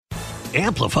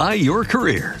Amplify your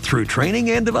career through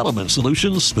training and development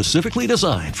solutions specifically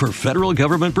designed for federal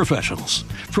government professionals.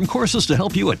 From courses to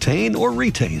help you attain or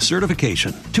retain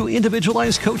certification, to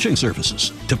individualized coaching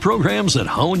services, to programs that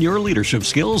hone your leadership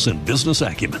skills and business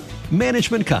acumen,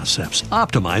 Management Concepts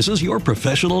optimizes your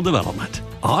professional development.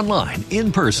 Online,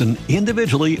 in person,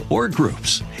 individually, or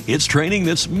groups, it's training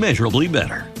that's measurably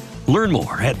better. Learn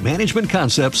more at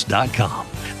managementconcepts.com.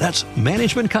 That's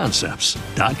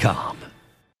managementconcepts.com.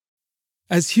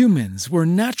 As humans, we're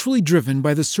naturally driven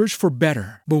by the search for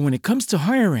better. But when it comes to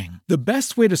hiring, the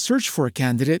best way to search for a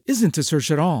candidate isn't to search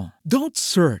at all. Don't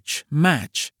search,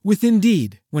 match with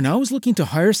Indeed. When I was looking to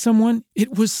hire someone,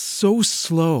 it was so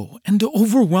slow and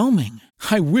overwhelming.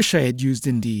 I wish I had used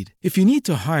Indeed. If you need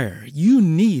to hire, you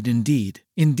need Indeed.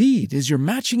 Indeed is your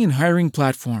matching and hiring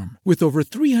platform with over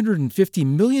 350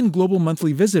 million global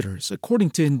monthly visitors,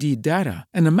 according to Indeed data,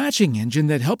 and a matching engine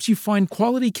that helps you find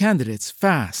quality candidates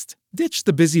fast. Ditch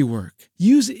the busy work.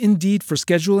 Use Indeed for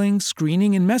scheduling,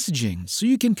 screening, and messaging so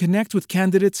you can connect with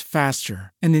candidates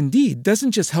faster. And Indeed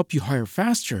doesn't just help you hire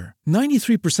faster.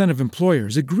 93% of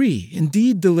employers agree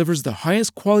Indeed delivers the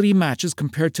highest quality matches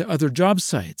compared to other job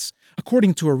sites,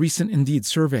 according to a recent Indeed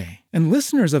survey. And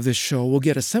listeners of this show will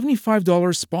get a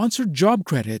 $75 sponsored job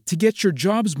credit to get your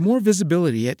jobs more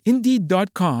visibility at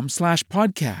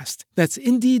Indeed.com/podcast. That's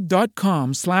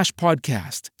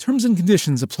Indeed.com/podcast. Terms and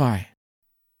conditions apply.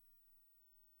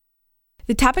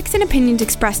 The topics and opinions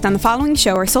expressed on the following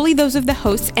show are solely those of the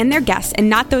hosts and their guests and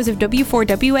not those of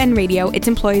W4WN Radio, its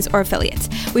employees, or affiliates.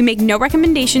 We make no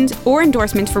recommendations or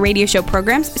endorsements for radio show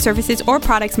programs, services, or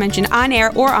products mentioned on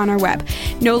air or on our web.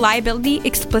 No liability,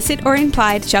 explicit or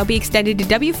implied, shall be extended to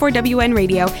W4WN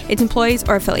Radio, its employees,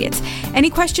 or affiliates. Any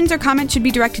questions or comments should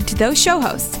be directed to those show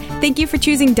hosts. Thank you for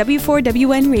choosing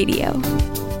W4WN Radio.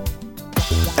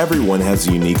 Everyone has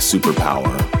a unique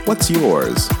superpower. What's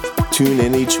yours? Tune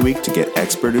in each week to get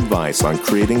expert advice on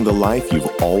creating the life you've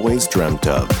always dreamt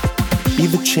of. Be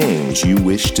the change you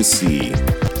wish to see.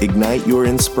 Ignite your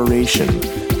inspiration.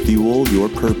 Fuel your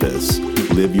purpose.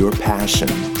 Live your passion.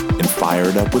 And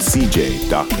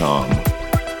firedupwithcj.com.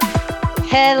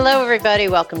 Hello, everybody.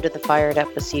 Welcome to the Fired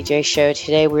Up with CJ show.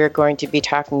 Today, we're going to be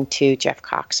talking to Jeff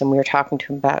Cox, and we're talking to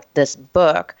him about this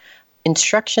book,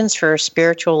 Instructions for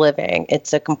Spiritual Living.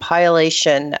 It's a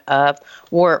compilation of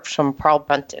works from Paul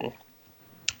Brunton.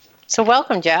 So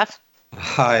welcome, Jeff.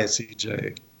 Hi,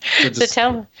 CJ.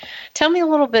 So tell me a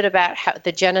little bit about how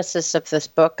the genesis of this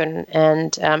book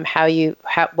and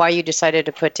why you decided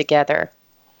to put together.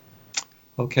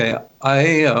 Okay,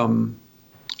 I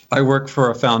work for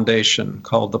a foundation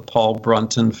called the Paul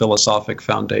Brunton Philosophic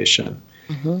Foundation.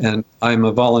 Mm-hmm. And I'm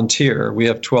a volunteer. We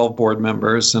have 12 board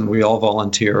members, and we all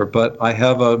volunteer. But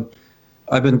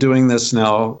I've been doing this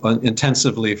now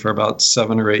intensively for about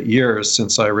 7 or 8 years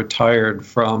since I retired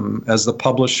as the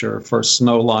publisher for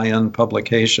Snow Lion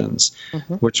Publications,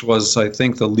 mm-hmm. which was, I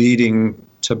think, the leading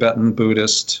Tibetan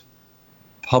Buddhist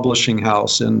publishing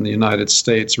house in the United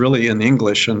States, really in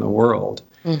English in the world.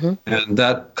 Mm-hmm. And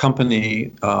that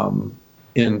company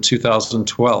in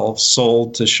 2012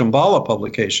 sold to Shambhala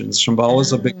Publications. Shambhala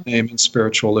is a big name in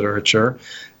spiritual literature,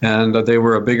 and they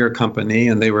were a bigger company,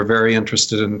 and they were very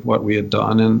interested in what we had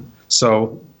done. And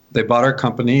so they bought our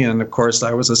company, and of course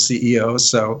I was a CEO,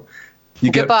 so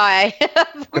Goodbye.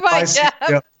 Goodbye, Jeff.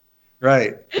 CEO.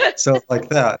 Right. So like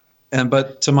that.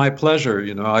 But to my pleasure,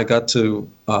 I got to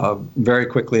very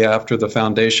quickly after the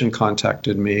foundation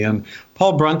contacted me, and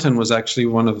Paul Brunton was actually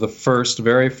one of the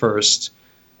very first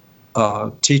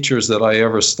teachers that I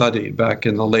ever studied back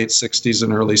in the late 60s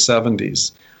and early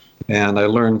 70s. And I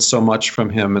learned so much from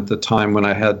him at the time when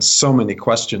I had so many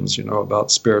questions,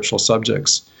 about spiritual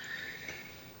subjects.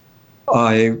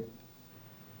 I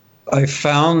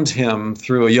found him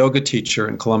through a yoga teacher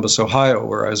in Columbus, Ohio,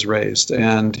 where I was raised.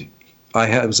 And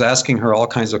I was asking her all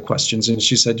kinds of questions. And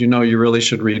she said, you really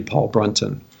should read Paul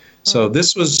Brunton. So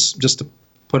this was, just to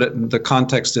put it in the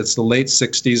context, it's the late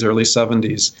 60s, early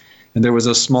 70s. And there was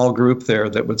a small group there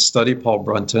that would study Paul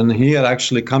Brunton. He had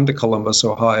actually come to Columbus,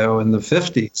 Ohio in the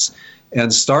 50s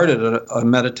and started a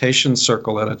meditation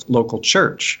circle at a local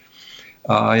church.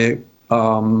 I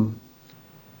found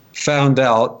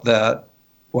out that,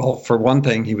 well, for one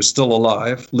thing, he was still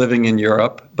alive, living in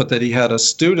Europe, but that he had a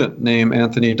student named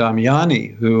Anthony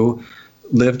Damiani who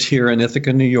lived here in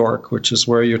Ithaca, New York, which is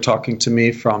where you're talking to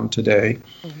me from today.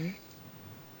 Mm-hmm.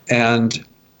 And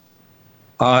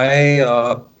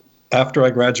after I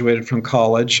graduated from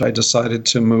college, I decided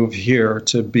to move here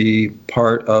to be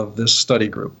part of this study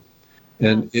group.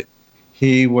 And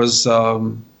he was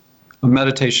a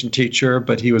meditation teacher,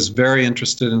 but he was very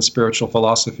interested in spiritual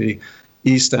philosophy,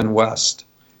 East and West.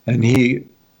 And he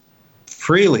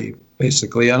freely,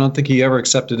 basically. I don't think he ever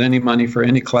accepted any money for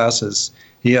any classes.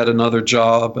 He had another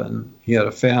job and he had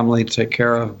a family to take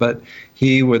care of, but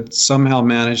he would somehow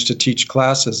manage to teach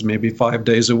classes maybe 5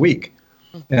 days a week.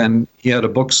 Mm-hmm. And he had a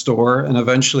bookstore, and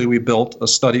eventually we built a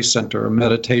study center, a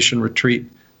meditation retreat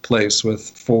place with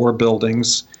 4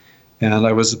 buildings. And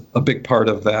I was a big part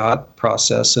of that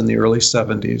process in the early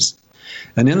 70s.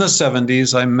 And in the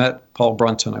 70s, I met Paul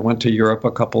Brunton. I went to Europe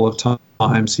a couple of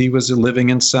times. He was living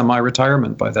in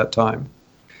semi-retirement by that time.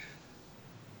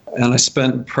 And I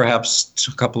spent perhaps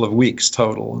a couple of weeks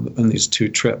total in these 2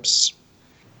 trips.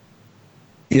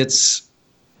 It's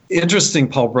interesting,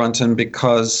 Paul Brunton,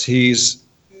 because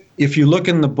if you look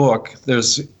in the book,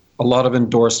 there's a lot of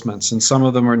endorsements, and some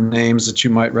of them are names that you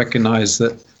might recognize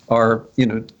that are,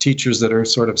 teachers that are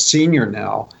sort of senior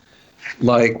now,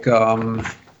 like,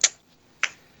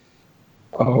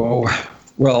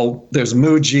 there's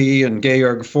Mooji and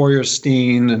Georg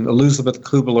Feuerstein and Elizabeth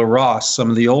Kubler-Ross, some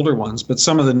of the older ones, but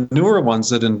some of the newer ones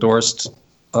that endorsed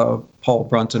Paul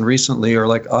Brunton recently are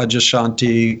like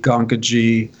Adyashanti,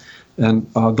 Gangaji, and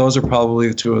those are probably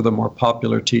the 2 of the more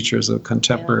popular teachers, of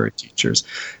contemporary teachers.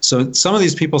 So some of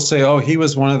these people say, he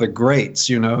was one of the greats,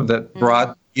 that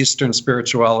brought Eastern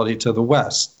spirituality to the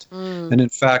West. And in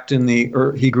fact,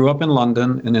 he grew up in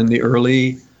London, and in the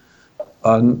early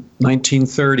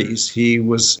 1930s, he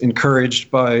was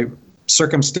encouraged by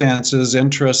circumstances,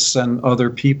 interests, and other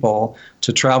people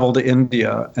to travel to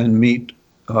India and meet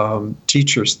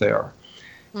teachers there.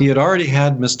 He had already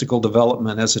had mystical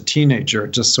development as a teenager.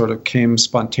 It just sort of came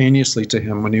spontaneously to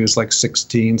him when he was like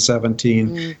 16,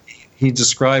 17. He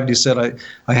said,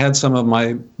 I had some of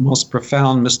my most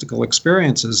profound mystical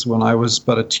experiences when I was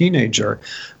but a teenager.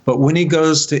 But when he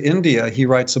goes to India, he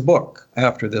writes a book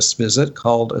after this visit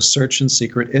called A Search in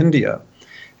Secret India.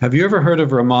 Have you ever heard of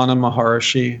Ramana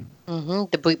Maharshi? Mm-hmm.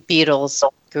 The Beatles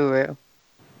guru.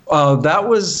 That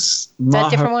was... Is that a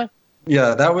different one?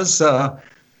 Yeah, that was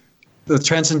the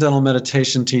Transcendental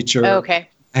Meditation teacher,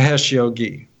 Mahesh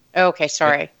Yogi. Okay,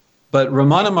 sorry. But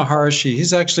Ramana Maharshi,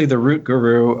 he's actually the root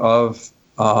guru of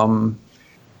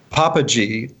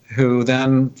Papaji, who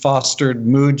then fostered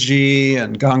Mooji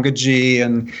and Gangaji,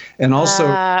 and also...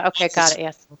 okay, got it,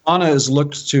 yes. Ramana is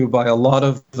looked to by a lot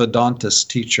of Vedantist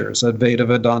teachers, Advaita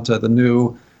Vedanta,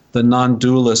 the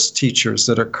non-dualist teachers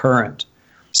that are current.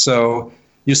 So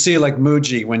you see, like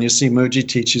Mooji, when you see Mooji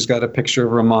teach, he's got a picture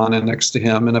of Ramana next to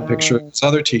him and a picture of his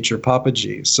other teacher,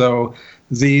 Papaji. So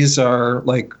these are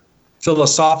like,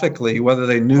 philosophically, whether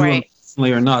they knew him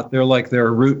personally or not, they're like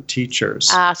their root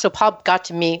teachers. So Paul got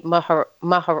to meet Ramana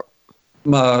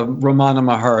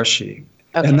Maharshi.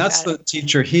 Okay, and that's the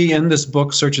teacher. He, in this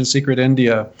book, Search in Secret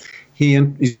India, he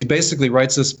basically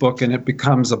writes this book and it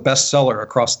becomes a bestseller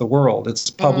across the world. It's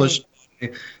published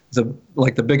by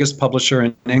the biggest publisher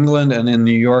in England and in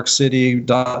New York City,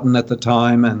 Dotton at the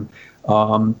time, and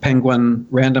Penguin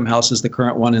Random House is the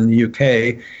current one in the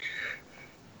UK.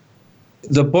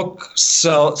 The book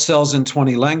sells in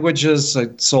 20 languages.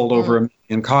 It sold over 1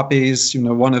 million copies,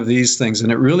 one of these things.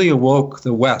 And it really awoke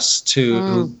the West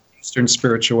to Eastern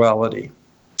spirituality.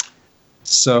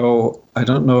 So I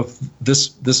don't know if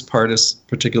this part is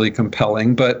particularly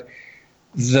compelling, but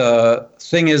the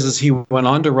thing is he went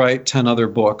on to write 10 other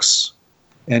books.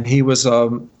 And he was,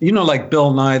 like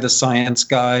Bill Nye, the science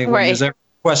guy. When there's every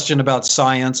question about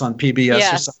science on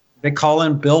PBS or something, they call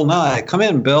in Bill Nye. Come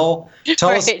in, Bill.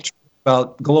 Tell us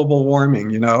about global warming,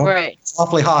 It's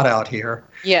awfully hot out here.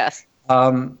 Yes.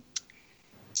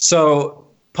 So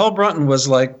Paul Brunton was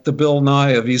like the Bill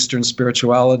Nye of Eastern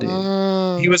spirituality.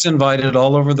 He was invited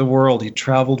all over the world. He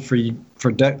traveled for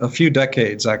a few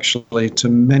decades, actually, to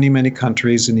many, many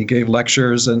countries, and he gave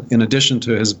lectures in addition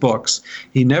to his books.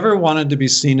 He never wanted to be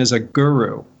seen as a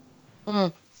guru,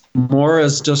 more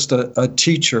as just a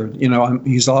teacher.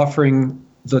 He's offering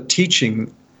the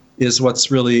teaching is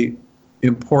what's really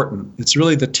important. It's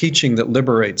really the teaching that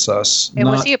liberates us. And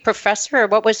was he a professor, or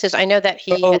what was his? I know that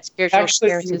he had spiritual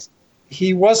experiences.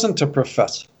 He wasn't a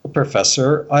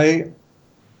professor. I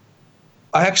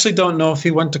actually don't know if he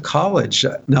went to college,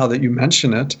 now that you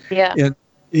mention it. Yeah.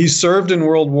 He served in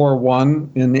World War I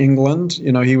in England.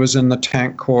 He was in the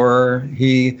Tank Corps.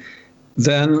 He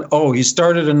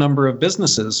started a number of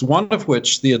businesses, one of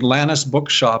which, the Atlantis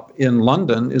Bookshop in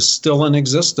London, is still in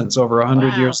existence over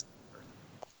 100 years.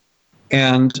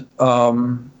 And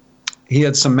he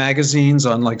had some magazines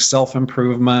on like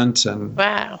self-improvement and,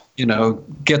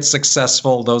 get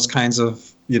successful, those kinds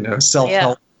of,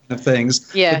 self-help kind of things.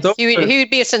 Yeah, he would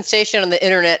be a sensation on the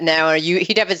internet now. Or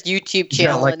he'd have his YouTube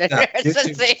channel and a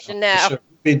sensation now. Sure.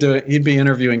 He'd be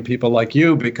interviewing people like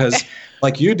you because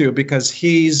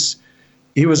he's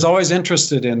he was always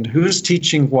interested in who's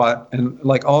teaching what, and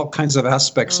like all kinds of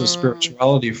aspects of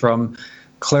spirituality, from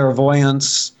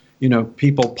clairvoyance,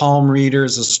 people, palm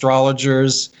readers,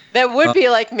 astrologers. That would be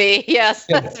like me. Yes,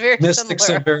 that's very mystics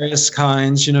similar. of various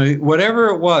kinds. Whatever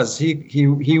it was, he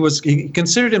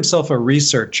considered himself a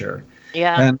researcher.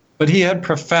 Yeah. But he had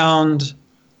profound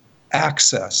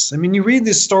access. I mean, you read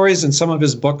these stories in some of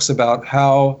his books about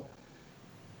how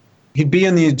he'd be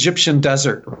in the Egyptian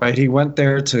desert, right? He went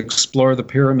there to explore the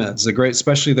pyramids,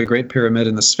 especially the Great Pyramid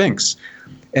and the Sphinx.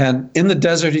 And in the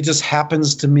desert, he just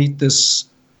happens to meet this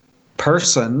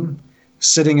person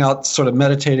sitting out, sort of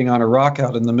meditating on a rock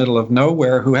out in the middle of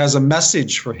nowhere, who has a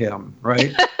message for him,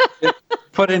 right?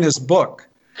 Put in his book.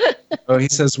 So he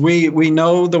says, we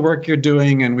know the work you're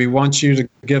doing, and we want you to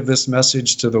give this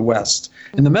message to the West.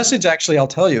 And the message, actually, I'll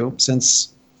tell you,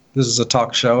 since this is a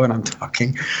talk show and I'm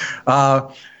talking,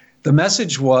 the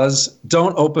message was,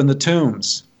 don't open the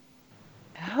tombs.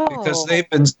 Oh. Because they've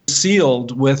been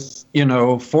sealed with,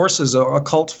 forces,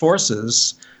 occult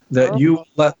forces that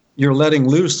you're letting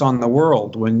loose on the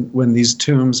world when these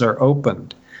tombs are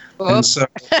opened. And so,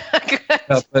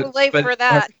 too late for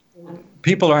that.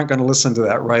 People aren't going to listen to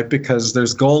that, right? Because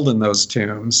there's gold in those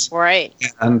tombs, right?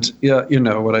 And you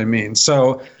know what I mean.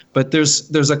 So, but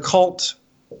there's a cult.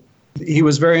 He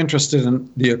was very interested in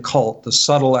the occult, the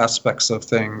subtle aspects of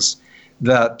things,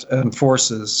 and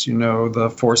forces.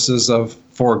 The forces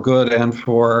for good and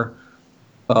for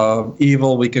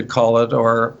evil, we could call it,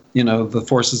 or the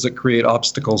forces that create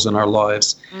obstacles in our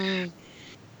lives.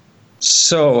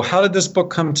 So how did this book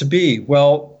come to be?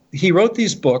 Well, he wrote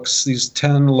these books, these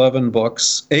 10, 11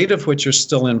 books, 8 of which are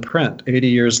still in print 80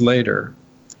 years later.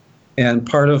 And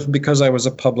because I was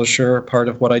a publisher, part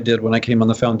of what I did when I came on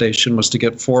the foundation was to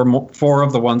get four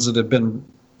of the ones that had been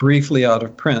briefly out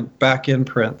of print back in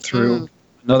print through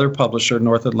another publisher,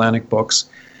 North Atlantic Books.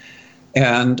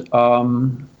 And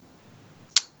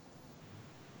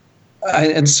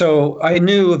so I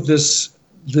knew of this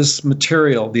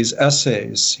material, these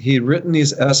essays. He had written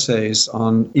these essays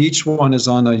each one is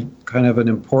on a kind of an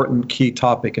important key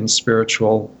topic in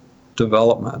spiritual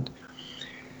development.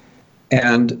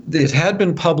 And it had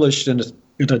been published in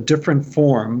a different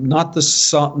form, not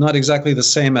exactly the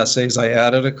same essays. I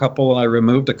added a couple and I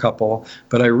removed a couple,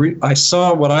 but I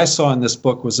saw in this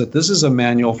book was that this is a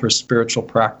manual for spiritual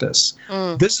practice.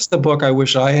 This is the book I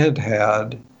wish I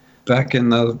had back in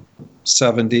the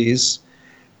 70s,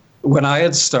 when I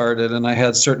had started and I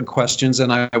had certain questions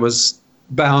and I was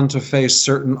bound to face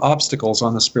certain obstacles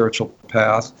on the spiritual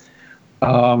path.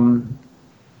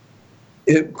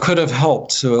 It could have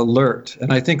helped to alert.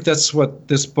 And I think that's what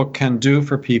this book can do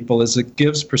for people, is it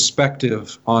gives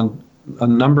perspective on a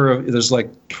number of, there's like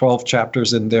 12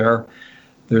 chapters in there.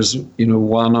 There's,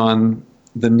 one on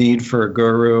the need for a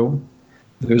guru.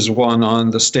 There's one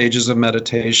on the stages of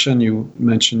meditation. You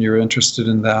mentioned you're interested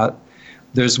in that.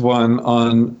 There's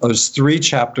 3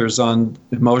 chapters on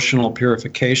emotional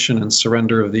purification and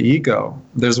surrender of the ego.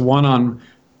 There's one on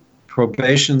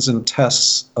probations and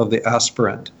tests of the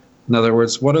aspirant. In other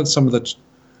words, what are some of the,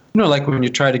 like when you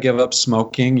try to give up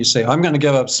smoking, you say, I'm going to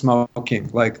give up smoking.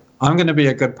 Like, I'm going to be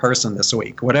a good person this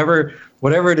week, whatever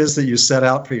it is that you set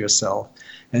out for yourself.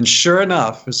 And sure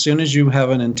enough, as soon as you have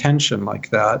an intention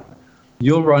like that,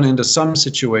 you'll run into some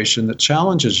situation that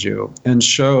challenges you and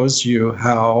shows you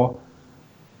how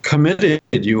committed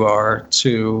you are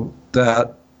to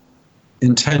that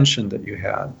intention that you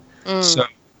had. So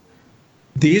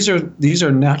these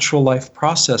are natural life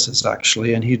processes,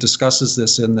 actually, and he discusses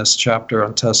this in this chapter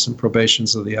on tests and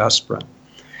probations of the aspirant.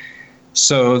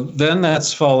 So then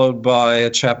that's followed by a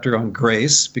chapter on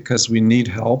grace, because we need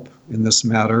help in this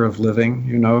matter of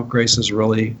living. Grace is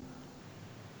really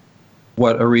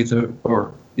what it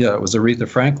was Aretha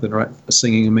Franklin, right,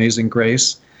 singing Amazing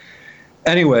Grace.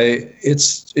 Anyway,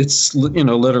 it's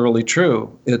literally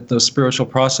true. The spiritual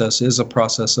process is a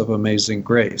process of amazing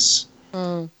grace.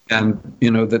 And,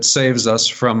 that saves us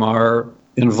from our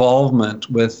involvement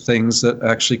with things that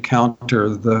actually counter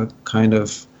the kind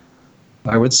of,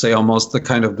 I would say almost the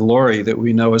kind of glory that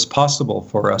we know is possible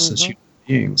for us as human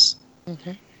beings.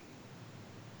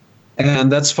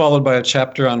 And that's followed by a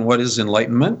chapter on what is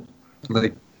enlightenment.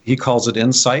 Like he calls it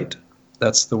insight.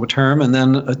 That's the term. And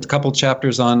then a couple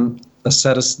chapters on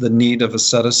the need of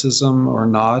asceticism or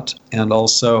not. And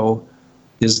also,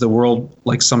 is the world,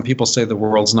 like some people say, the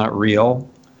world's not real.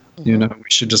 We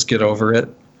should just get over it.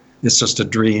 It's just a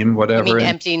dream, whatever. I mean,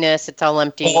 emptiness, it's all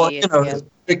empty. Well,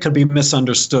 it could be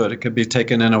misunderstood. It could be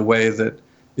taken in a way that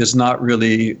is not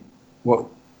really what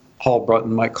Paul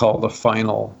Brunton might call the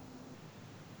final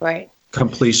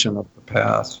completion of the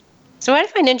path. So what I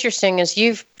find interesting is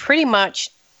you've pretty much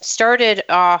started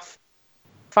off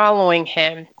following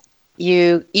him.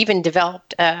 You even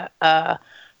developed a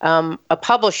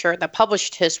publisher that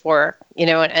published his work,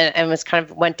 and was kind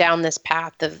of went down this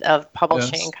path of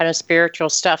publishing kind of spiritual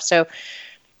stuff. So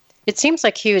it seems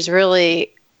like he was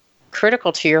really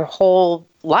critical to your whole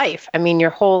life. I mean, your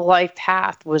whole life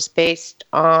path was based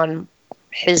on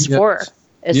his work.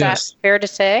 Is that fair to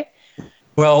say?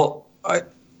 Well,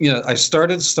 I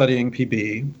started studying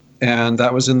PB, and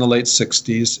that was in the late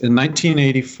 60s. In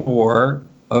 1984,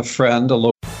 a friend,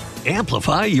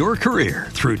 Amplify your career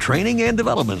through training and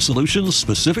development solutions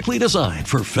specifically designed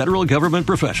for federal government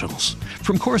professionals.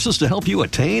 From courses to help you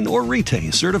attain or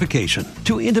retain certification,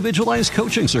 to individualized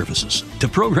coaching services, to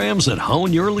programs that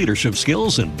hone your leadership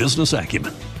skills and business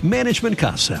acumen, Management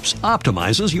Concepts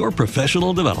optimizes your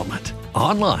professional development.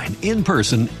 Online, in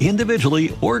person,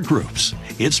 individually, or groups,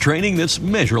 it's training that's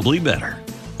measurably better.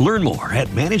 Learn more at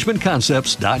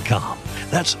managementconcepts.com.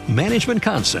 That's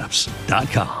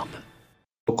managementconcepts.com.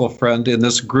 Local friend in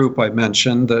this group I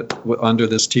mentioned that under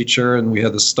this teacher, and we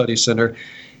had the study center,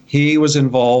 he was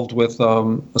involved with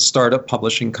a startup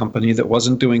publishing company that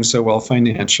wasn't doing so well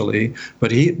financially, but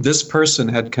this person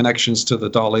had connections to the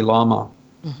Dalai Lama.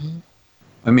 Mm-hmm.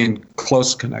 I mean,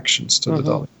 close connections to the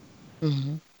Dalai Lama.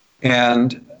 Mm-hmm.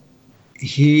 And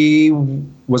he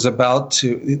was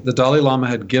the Dalai Lama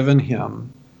had given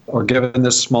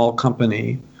this small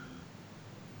company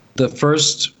the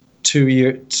first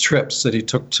 2-year trips that he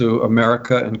took to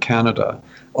America and Canada,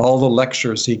 all the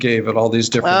lectures he gave at all these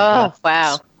different places.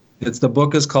 Wow. The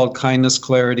book is called Kindness,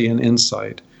 Clarity, and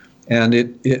Insight. And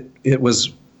it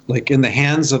was like in the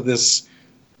hands of this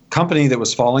company that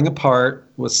was falling apart,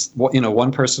 was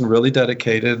one person really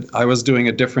dedicated. I was doing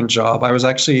a different job. I was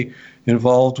actually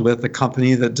involved with the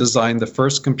company that designed the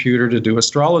first computer to do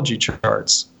astrology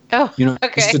charts. Oh,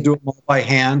 okay. Used to do it all by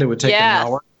hand. It would take an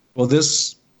hour. Well,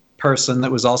 this person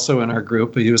that was also in our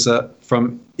group, he was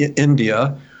from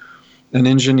India, an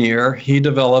engineer. He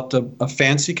developed a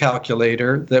fancy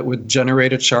calculator that would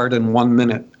generate a chart in 1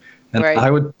 minute. And I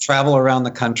would travel around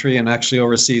the country and actually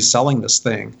overseas selling this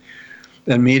thing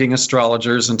and meeting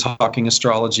astrologers and talking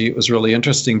astrology. It was really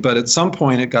interesting. But at some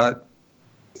point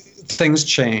things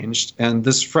changed. And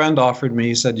this friend offered me,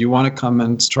 he said, you want to come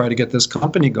and try to get this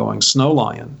company going, Snow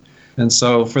Lion. And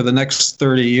so for the next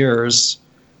 30 years,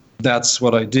 that's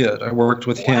what I did. I worked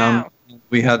with him.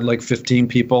 We had like 15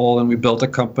 people, and we built a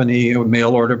company, a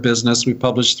mail order business. We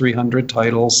published 300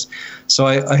 titles. So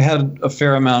I had a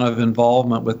fair amount of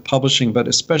involvement with publishing, but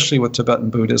especially with Tibetan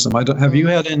Buddhism. Have you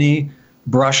had any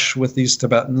brush with these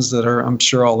Tibetans that are, I'm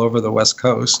sure, all over the West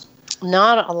Coast?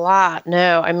 Not a lot,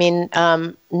 no. I mean,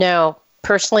 no.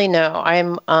 Personally, no.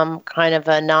 I'm kind of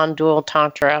a non-dual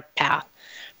Tantra path.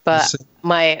 But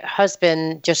my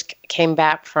husband just came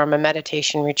back from a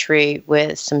meditation retreat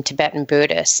with some Tibetan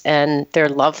Buddhists, and they're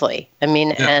lovely. I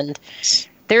mean, and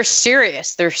they're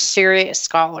serious. They're serious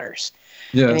scholars.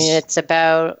 Yes. I mean, it's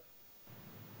about,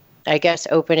 I guess,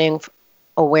 opening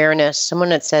awareness.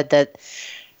 Someone had said that,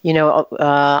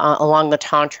 along the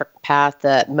tantric path,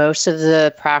 that most of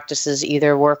the practices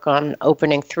either work on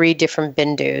opening 3 different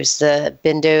bindus: the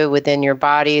bindu within your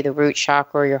body, the root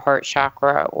chakra, your heart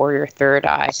chakra, or your third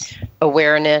eye.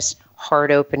 Awareness, heart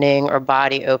opening, or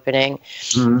body opening.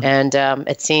 Mm-hmm. And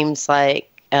it seems like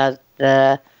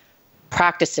the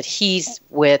practice that he's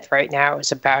with right now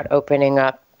is about opening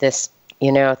up this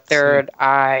third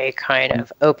eye, kind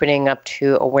of opening up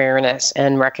to awareness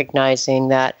and recognizing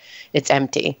that it's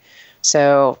empty.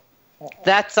 So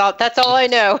that's all I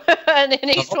know. And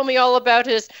he told me all about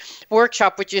his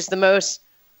workshop, which is the most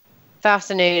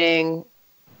fascinating,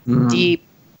 deep,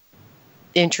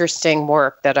 interesting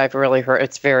work that I've really heard.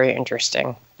 It's very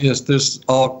interesting. Yes, there's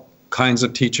all kinds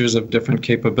of teachers of different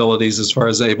capabilities as far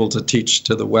as able to teach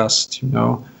to the West,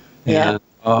 And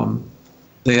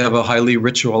they have a highly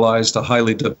ritualized, a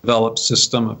highly developed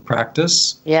system of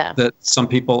practice. Yeah. That some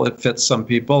people, it fits some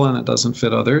people and it doesn't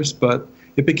fit others. But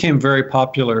it became very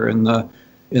popular in the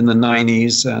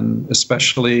 90s, and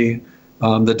especially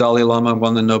the Dalai Lama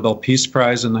won the Nobel Peace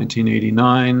Prize in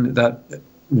 1989. That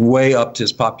way upped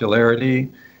his popularity,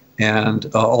 and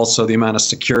also the amount of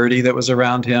security that was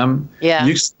around him. Yeah.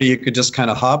 Used to be you could just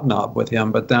kind of hobnob with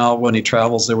him, but now when he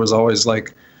travels, there was always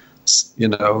like,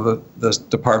 the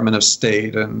Department of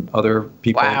State and other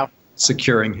people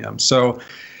securing him. So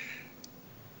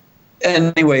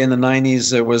anyway, in the 90s,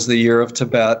 there was the Year of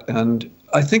Tibet. And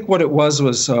I think what it was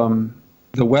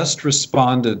the West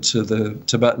responded to the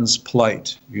Tibetans'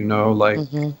 plight.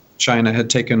 China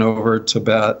had taken over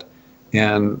Tibet,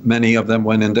 and many of them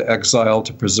went into exile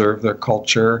to preserve their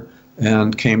culture.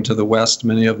 and came to the West.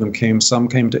 Some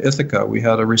came to Ithaca. We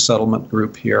had a resettlement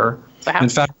group here. Wow. In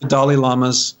fact, the Dalai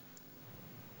Lama's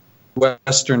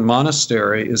Western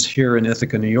monastery is here in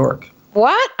Ithaca, New York.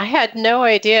 What? I had no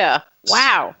idea.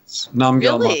 Wow.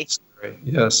 Namgyal Really? Monastery.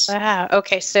 Yes. Wow.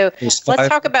 Okay, so let's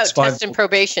talk about test and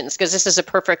probations, because this is a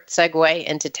perfect segue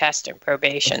into test and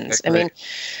probations. Okay,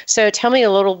 so tell me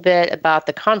a little bit about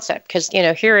the concept, because,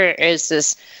 here is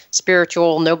this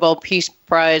spiritual Nobel Peace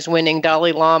Prize winning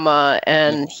Dalai Lama,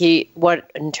 and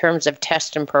what in terms of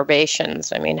test and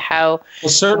probations? How? Well,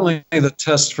 certainly the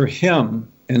test for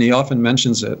him, and he often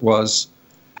mentions it, was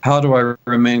how do I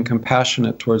remain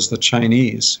compassionate towards the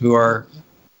Chinese, who are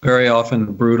very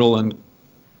often brutal and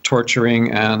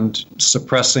torturing and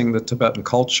suppressing the Tibetan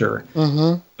culture.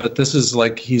 Mm-hmm. But this is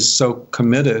like he's so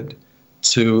committed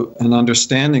to an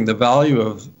understanding the value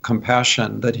of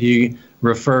compassion that he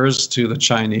refers to the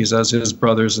Chinese as his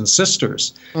brothers and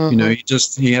sisters.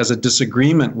 Mm-hmm. He has a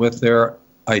disagreement with their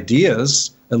ideas,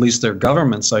 at least their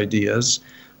government's ideas,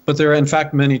 but there are in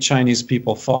fact many Chinese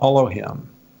people follow him.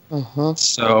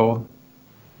 Mm-hmm.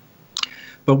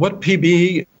 But what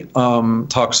PB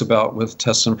talks about with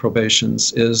tests and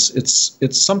probations is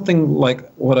it's something like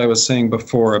what I was saying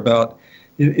before about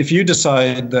if you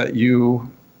decide that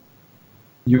you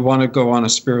want to go on a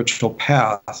spiritual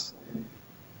path,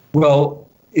 well,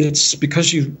 it's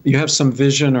because you have some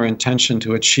vision or intention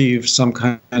to achieve some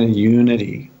kind of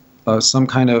unity, some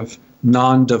kind of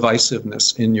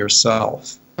non-divisiveness in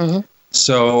yourself. Mm-hmm.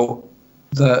 So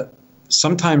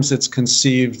sometimes it's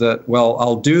conceived that, well,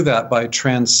 I'll do that by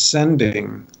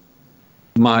transcending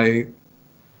my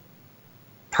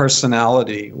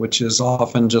personality, which is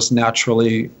often just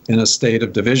naturally in a state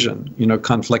of division,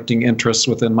 conflicting interests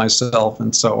within myself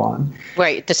and so on.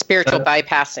 Right, the spiritual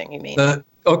bypassing, you mean?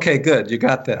 Okay, good, you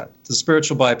got that. The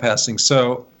spiritual bypassing.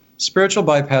 So spiritual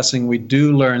bypassing, we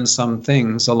do learn some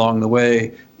things along the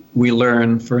way. We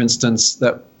learn, for instance,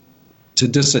 that to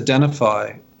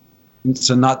disidentify,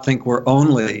 to not think we're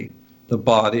only the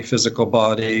body, physical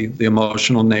body, the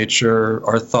emotional nature,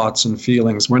 our thoughts and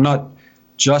feelings. We're not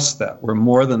just that. We're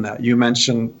more than that. You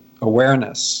mentioned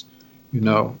awareness,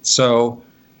 So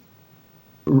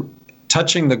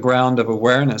touching the ground of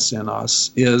awareness in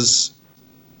us is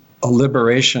a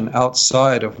liberation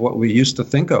outside of what we used to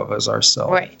think of as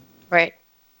ourselves. Right.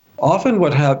 Often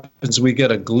what happens, we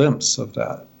get a glimpse of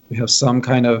that. We have some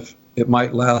kind of, it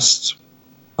might last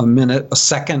a minute, a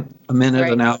second, a minute,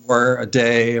 right. An hour, a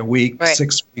day, a week, right.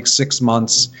 6 weeks, 6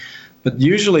 months. But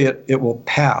usually it will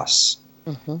pass.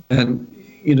 Mm-hmm. And,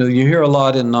 you hear a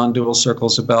lot in non-dual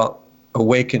circles about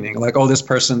awakening, like, oh, this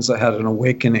person's had an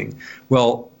awakening.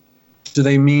 Well, do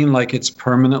they mean like it's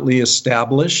permanently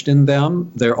established in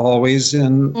them? They're always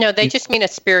in... No, they just mean a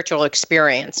spiritual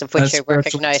experience of which they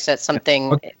recognize that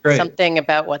something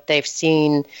about what they've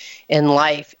seen in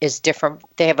life is different.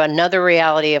 They have another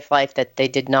reality of life that they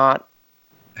did not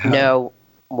know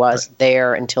was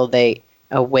there until they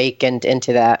awakened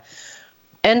into that.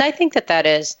 And I think that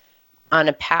is on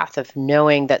a path of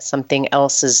knowing that something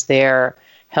else is there,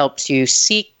 helps you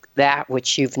seek that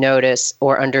which you've noticed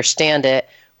or understand it,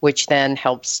 which then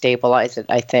helps stabilize it,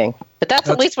 I think. But that's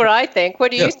at least what I think.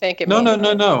 What do you think it means?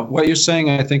 No. What you're saying,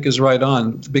 I think, is right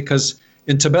on. Because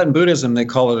in Tibetan Buddhism, they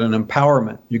call it an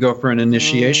empowerment. You go for an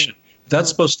initiation. That's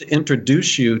supposed to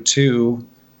introduce you to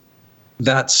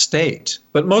that state.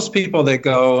 But most people, they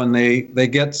go and they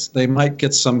might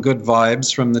get some good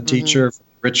vibes from the teacher, from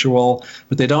the ritual,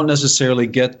 but they don't necessarily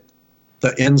get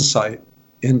the insight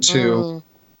into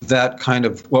that kind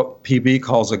of what PB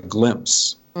calls a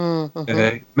glimpse. Mm-hmm.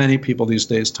 Okay? Many people these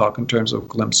days talk in terms of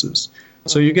glimpses.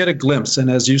 So you get a glimpse, and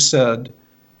as you said,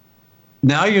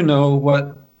 now you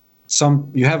know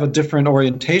you have a different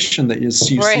orientation that you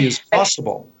see as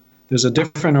possible. There's a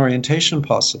different orientation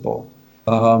possible.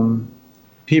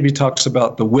 PB talks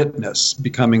about the witness,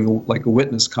 becoming like a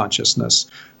witness consciousness.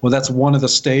 Well, that's one of the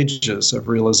stages of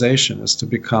realization, is to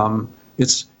become,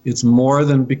 it's more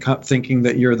than thinking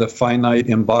that you're the finite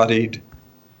embodied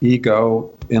ego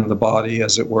in the body,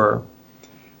 as it were.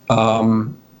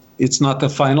 It's not the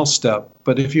final step,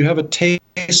 but if you have a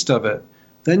taste of it,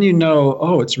 then you know,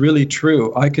 oh, it's really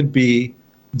true. I could be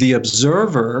the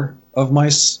observer of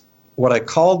what I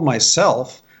called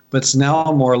myself, but it's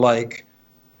now more like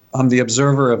I'm the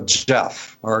observer of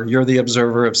Jeff, or you're the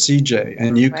observer of CJ,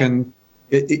 and you can,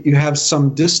 you have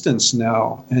some distance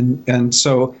now, and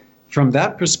so from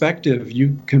that perspective,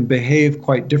 you can behave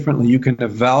quite differently. You can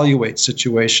evaluate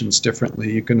situations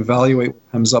differently. You can evaluate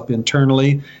what comes up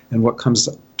internally and what comes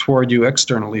toward you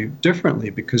externally differently,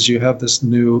 because you have this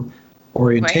new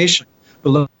orientation.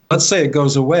 Right. But let's say it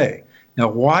goes away. Now,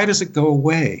 why does it go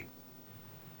away?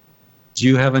 Do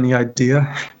you have any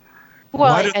idea?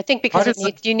 Well, I think because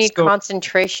you need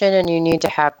concentration and you need to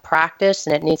have practice,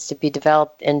 and it needs to be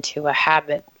developed into a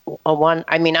habit.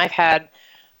 I've had,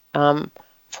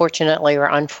 fortunately or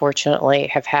unfortunately,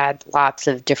 have had lots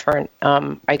of different,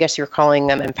 I guess you're calling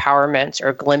them empowerments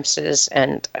or glimpses.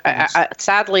 And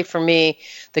sadly for me,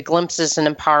 the glimpses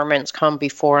and empowerments come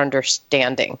before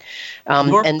understanding.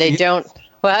 And they don't,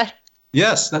 what?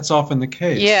 Yes, that's often the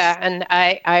case. Yeah, and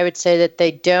I would say that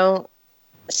they don't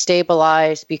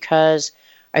stabilize because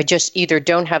I just either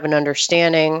don't have an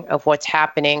understanding of what's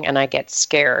happening and I get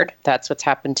scared. That's what's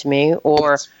happened to me.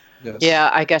 Or,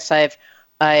 I guess I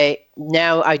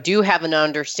do have an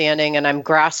understanding and I'm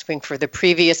grasping for the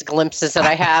previous glimpses that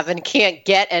I have and can't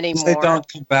get anymore. They don't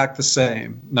come back the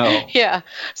same. No. Yeah.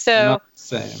 So, not the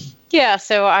same. Yeah.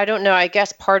 So I don't know. I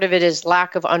guess part of it is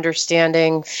lack of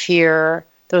understanding, fear.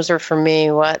 Those are, for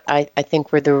me, what I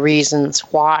think were the reasons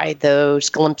why those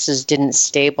glimpses didn't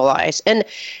stabilize. And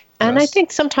I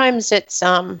think sometimes it's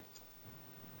there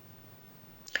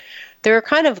are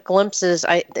kind of glimpses.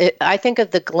 I think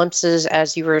of the glimpses,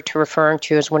 as you were referring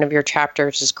to as one of your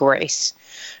chapters, as grace.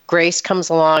 Grace comes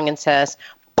along and says,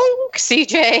 "Boink,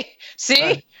 CJ, see?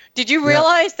 Right. Did you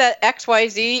realize that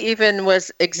XYZ even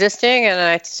was existing?"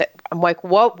 And I'm like,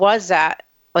 what was that?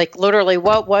 Like, literally,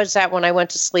 what was that when I went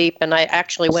to sleep and I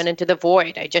actually went into the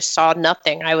void? I just saw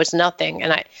nothing. I was nothing.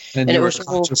 And it was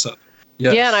conscious of it.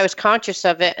 Yes. Yeah, and I was conscious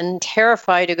of it and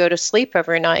terrified to go to sleep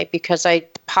every night because I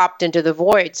popped into the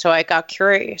void. So I got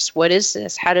curious. What is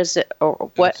this? How does it, or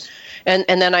what? Yes.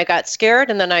 And then I got scared,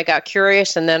 and then I got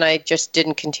curious, and then I just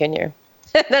didn't continue.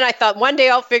 And then I thought, one day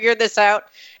I'll figure this out.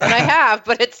 And I have,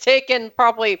 but it's taken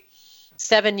probably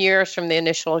 7 years from the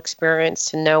initial experience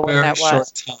to know what that was. Very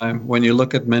short time when you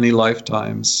look at many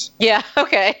lifetimes. Yeah,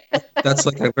 okay. That's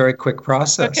like a very quick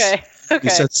process. Okay.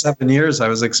 You said 7 years. I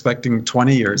was expecting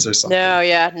 20 years or something.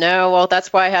 No. Well,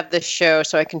 that's why I have this show,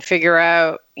 so I can figure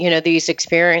out, these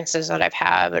experiences that I've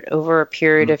had over a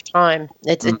period of time.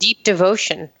 It's a deep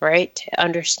devotion, right? To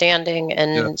understanding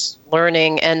and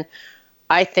learning. And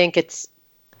I think it's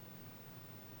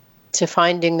to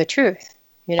finding the truth,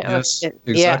 Yes,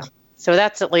 exactly. Yeah. So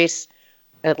that's at least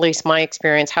my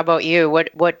experience. How about you?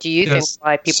 What do you think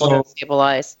why people don't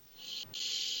stabilize?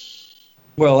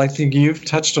 Well, I think you've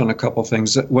touched on a couple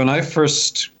things. When I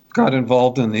first got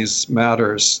involved in these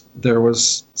matters, there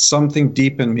was something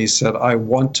deep in me said, I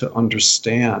want to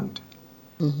understand.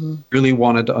 Mm-hmm. Really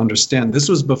wanted to understand. This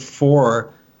was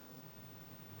before,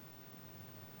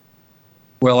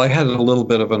 I had a little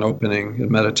bit of an opening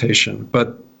in meditation,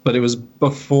 but it was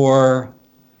before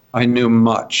I knew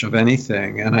much of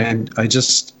anything. And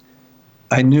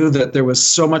I knew that there was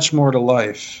so much more to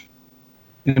life.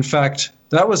 In fact,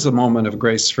 that was a moment of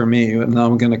grace for me. And now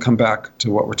I'm going to come back to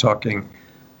what we're talking,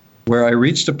 where I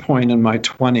reached a point in my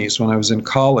 20s when I was in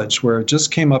college where it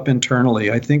just came up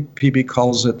internally. I think PB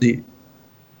calls it the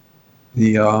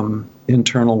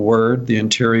internal word, the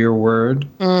interior word.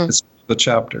 It's the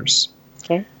chapters.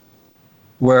 Okay.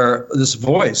 Where this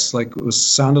voice,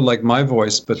 sounded like my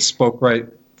voice, but spoke right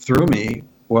through me,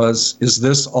 is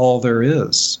this all there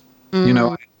is?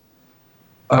 Mm-hmm.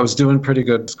 I was doing pretty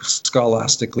good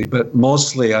scholastically, but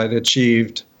mostly I'd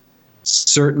achieved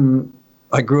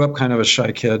I grew up kind of a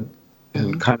shy kid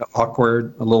and kind of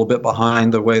awkward, a little bit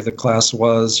behind the way the class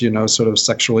was, sort of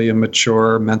sexually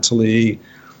immature, mentally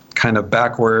kind of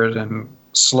backward and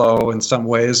slow in some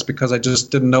ways because I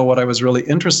just didn't know what I was really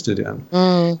interested in.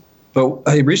 Mm. But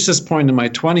I reached this point in my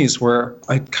 20s where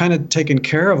I'd kind of taken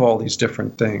care of all these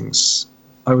different things.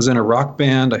 I was in a rock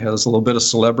band. I had a little bit of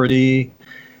celebrity.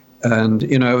 And,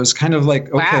 it was kind of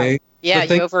like, okay. Wow. Yeah,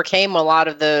 you overcame a lot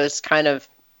of those kind of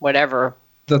whatever.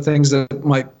 The things that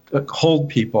might hold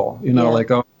people,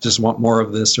 I just want more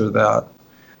of this or that.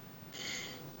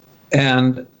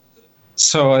 And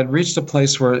so I'd reached a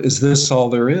place where, is this all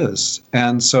there is?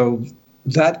 And so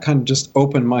that kind of just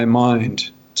opened my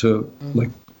mind to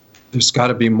there's got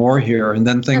to be more here. And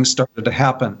then things started to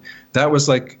happen. That was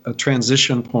like a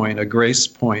transition point, a grace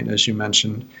point, as you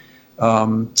mentioned.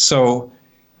 So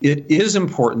it is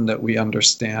important that we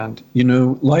understand,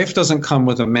 life doesn't come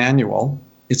with a manual.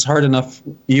 It's hard enough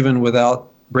even without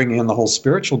bringing in the whole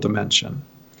spiritual dimension.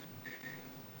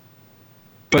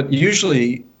 But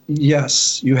usually,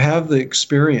 yes, you have the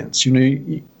experience.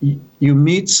 You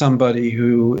meet somebody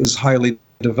who is highly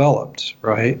developed,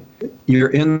 right? You're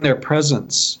in their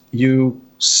presence. You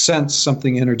sense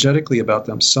something energetically about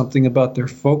them, something about their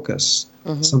focus,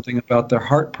 something about their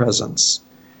heart presence.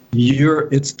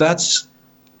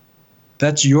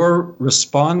 That's your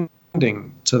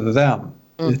responding to them.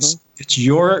 It's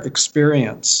your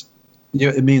experience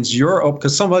it means you're open,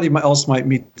 because somebody else might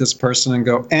meet this person and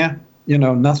go,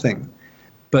 nothing.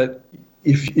 But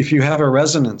if you have a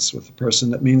resonance with the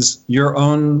person, that means your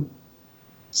own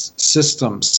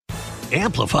systems.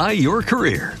 Amplify your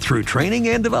career through training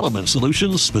and development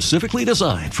solutions specifically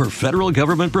designed for federal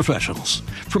government professionals.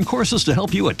 From courses to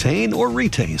help you attain or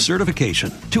retain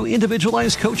certification, to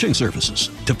individualized coaching services,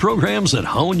 to programs that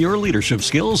hone your leadership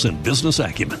skills and business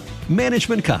acumen,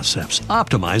 Management Concepts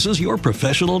optimizes your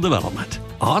professional development.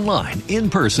 Online, in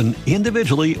person,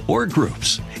 individually, or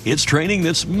groups, it's training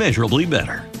that's measurably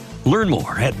better. Learn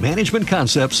more at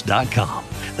managementconcepts.com.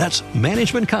 That's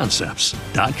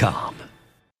managementconcepts.com.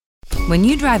 When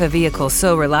you drive a vehicle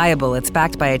so reliable it's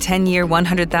backed by a 10-year,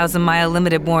 100,000-mile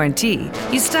limited warranty,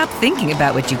 you stop thinking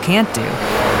about what you can't do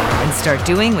and start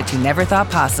doing what you never thought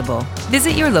possible.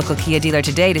 Visit your local Kia dealer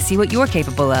today to see what you're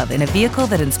capable of in a vehicle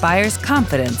that inspires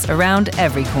confidence around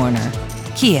every corner.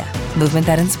 Kia, movement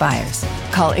that inspires.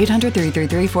 Call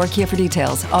 800-333-4KIA for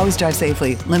details. Always drive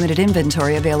safely. Limited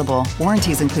inventory available.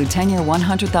 Warranties include 10-year,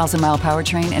 100,000-mile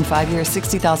powertrain and 5-year,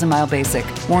 60,000-mile basic.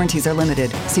 Warranties are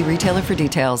limited. See retailer for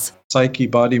details. Psyche,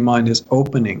 body, mind is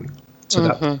opening to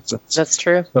that. That's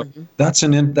true. So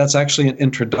that's actually an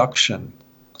introduction.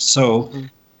 So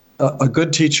a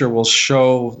good teacher will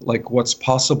show like what's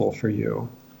possible for you,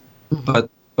 but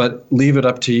leave it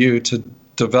up to you to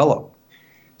develop.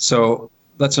 So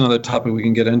that's another topic we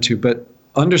can get into, but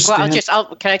understand.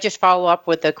 Well, can I just follow up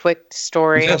with a quick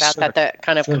story about sure. that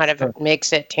kind of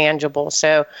makes it tangible.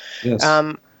 So, yes.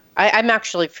 I'm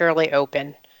actually fairly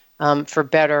open, for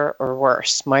better or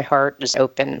worse. My heart is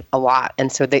open a lot,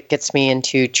 and so that gets me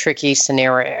into tricky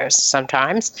scenarios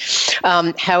sometimes.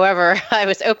 However, I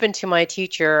was open to my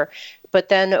teacher. But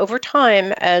then over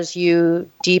time, as you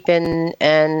deepen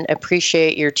and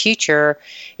appreciate your teacher,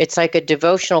 it's like a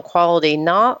devotional quality,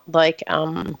 not like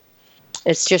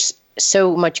it's just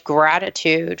so much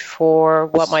gratitude for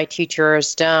what my teacher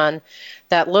has done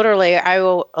that literally I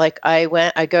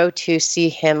go to see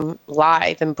him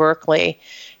live in Berkeley,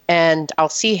 and I'll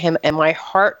see him and my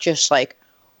heart just like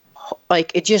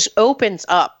it just opens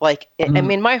up. I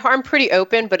mean, my heart, I'm pretty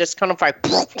open, but it's kind of like,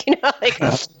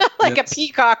 like a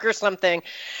peacock or something.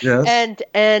 Yes.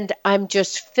 And I'm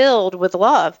just filled with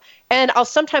love. And I'll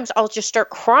just start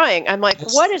crying. I'm like,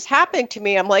 what is happening to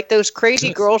me? I'm like those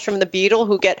crazy girls from the Beatles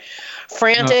who get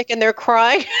frantic and they're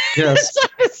crying. Yes. So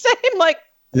I'm saying like,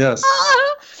 yes.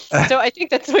 So I think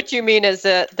that's what you mean is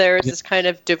that there's this kind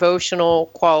of devotional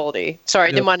quality. Sorry,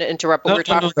 I didn't want to interrupt, but we're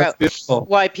talking about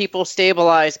why people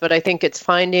stabilize. But I think it's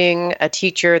finding a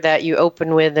teacher that you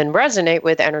open with and resonate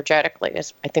with energetically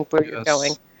is, I think, where you're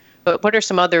going. But what are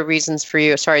some other reasons for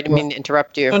you? Sorry, I didn't mean to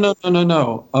interrupt you. No.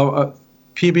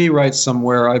 PB writes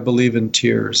somewhere, I believe in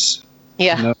tears.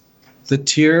 Yeah. The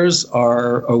tears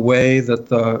are a way that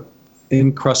the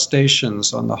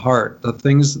incrustations on the heart, the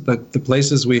things, the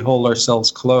places we hold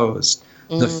ourselves closed,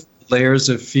 the layers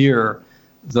of fear,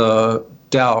 the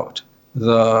doubt,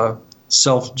 the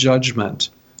self-judgment.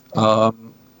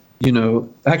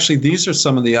 Actually, these are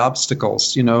some of the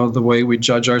obstacles, the way we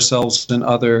judge ourselves and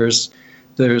others.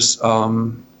 There's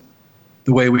the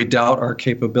way we doubt our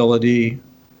capability,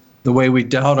 the way we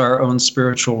doubt our own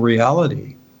spiritual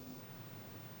reality.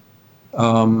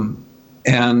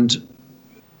 And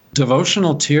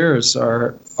devotional tears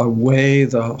are a way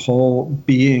your whole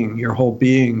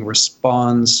being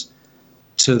responds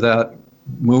to that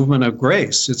movement of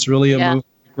grace. It's really a movement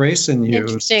of grace in you.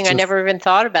 Interesting. I never even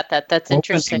thought about that. That's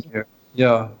interesting.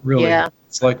 Yeah, really. Yeah.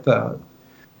 It's like that.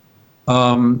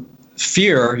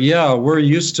 Fear, we're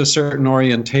used to certain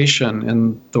orientation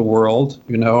in the world.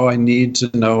 I need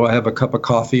to know I have a cup of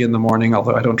coffee in the morning,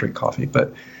 although I don't drink coffee.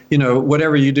 But,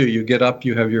 whatever you do, you get up,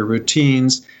 you have your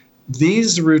routines.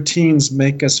 These routines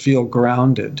make us feel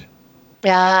grounded.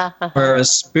 Yeah.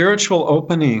 Whereas spiritual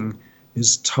opening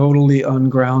is totally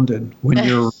ungrounded. When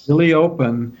you're really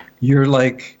open, you're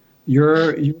like,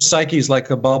 your psyche's like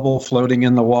a bubble floating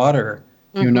in the water.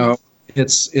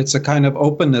 It's a kind of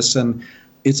openness, and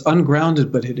it's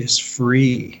ungrounded, but it is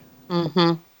free.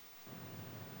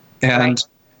 And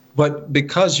but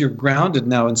because you're grounded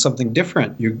now in something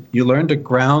different, you learn to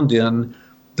ground in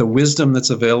the wisdom that's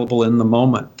available in the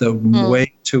moment, the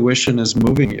way tuition is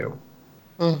moving you.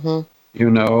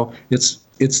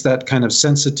 It's that kind of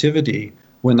sensitivity.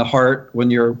 When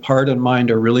your heart and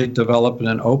mind are really developed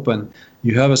and open,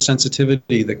 you have a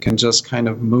sensitivity that can just kind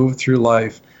of move through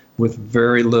life with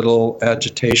very little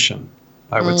agitation,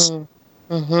 I would say.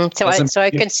 So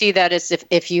I can see that as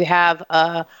if you have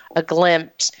a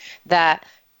glimpse that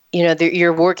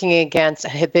you're working against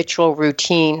habitual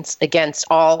routines, against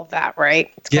all of that, right?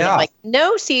 It's kind of like,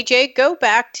 no, CJ, go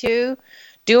back to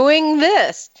doing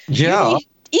this. Yeah. You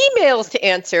need emails to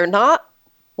answer, not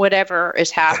whatever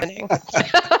is happening.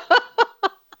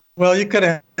 Well, you could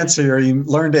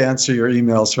learn to answer your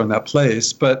emails from that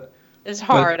place, but it's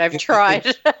hard. I've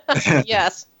tried.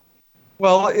 Yes.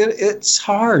 Well, it's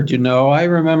hard, I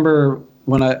remember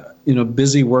when I,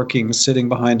 busy working, sitting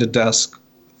behind a desk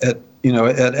at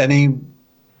any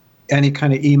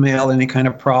kind of email, any kind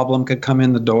of problem could come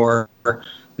in the door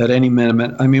at any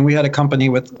minute. I mean, we had a company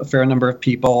with a fair number of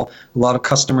people, a lot of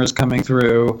customers coming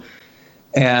through,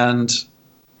 and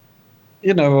a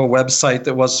website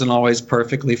that wasn't always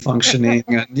perfectly functioning,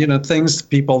 and things,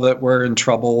 people that were in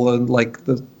trouble, and like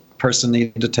the person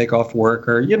needed to take off work,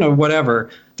 or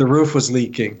whatever, the roof was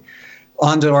leaking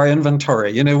onto our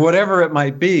inventory, whatever it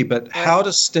might be. But how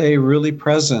to stay really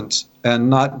present and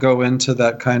not go into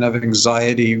that kind of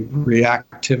anxiety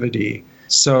reactivity.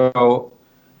 So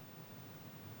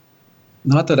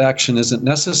not that action isn't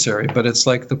necessary, but it's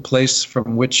like the place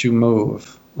from which you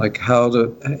move, like how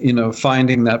to,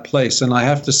 finding that place. And I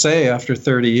have to say, after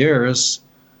 30 years,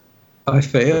 I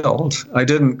failed. I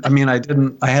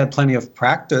had plenty of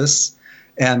practice,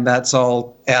 and that's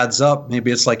all adds up.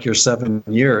 Maybe it's like your 7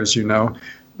 years,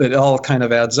 it all kind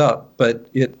of adds up, but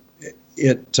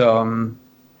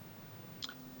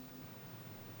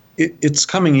it's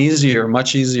coming easier,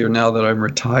 much easier now that I'm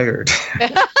retired.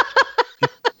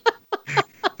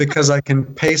 Because I can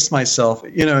pace myself,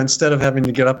 instead of having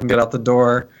to get up and get out the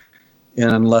door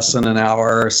in less than an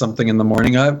hour or something in the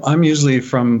morning. I'm usually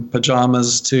from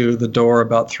pajamas to the door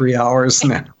about 3 hours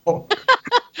now.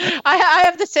 I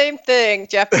have the same thing,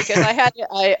 Jeff, because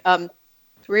I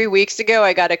 3 weeks ago,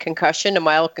 I got a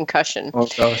mild concussion. Oh,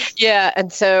 gosh. Yeah,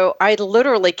 and so I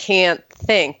literally can't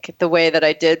think the way that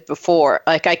I did before.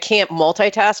 Like, I can't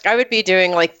multitask. I would be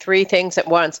doing like 3 things at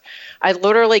once. I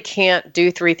literally can't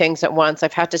do 3 things at once.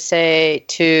 I've had to say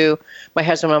to my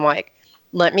husband, I'm like,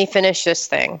 let me finish this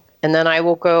thing, and then I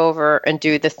will go over and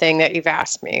do the thing that you've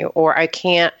asked me. Or I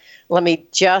can't, let me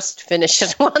just finish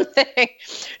this one thing.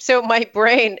 So my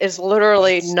brain is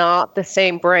literally not the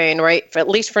same brain, right? At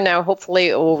least for now. Hopefully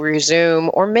it will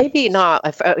resume, or maybe not.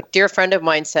 A dear friend of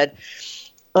mine said,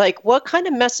 like, what kind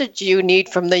of message do you need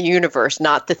from the universe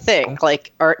not to think?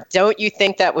 Like, or don't you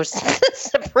think that was the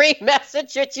supreme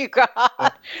message that you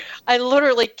got? I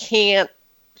literally can't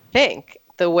think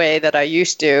the way that I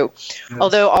used to. Yes.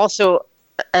 Although also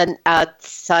an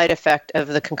side effect of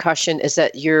the concussion is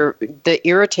that the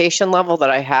irritation level that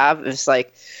I have is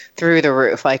like through the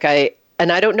roof. Like I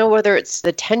don't know whether it's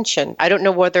the tension. I don't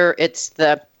know whether it's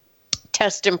the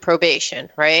test and probation,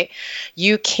 right?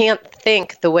 You can't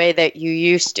think the way that you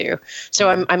used to. So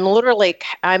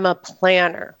I'm a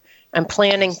planner. I'm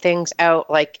planning things out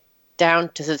like down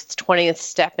to the 20th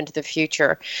step into the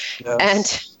future.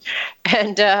 Yes.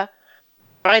 And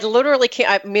I literally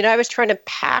can't. I mean, I was trying to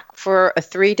pack for a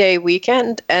 3-day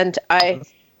weekend, and I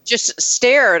just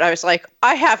stared. I was like,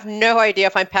 I have no idea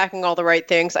if I'm packing all the right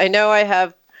things. I know I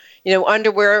have,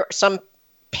 underwear, some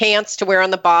pants to wear on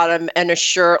the bottom, and a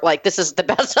shirt. Like, this is the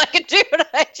best I could do. And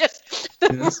I just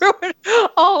ruined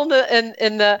all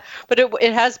but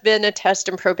it has been a test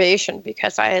and probation,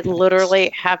 because I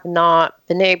literally have not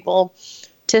been able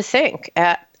to think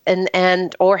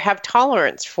or have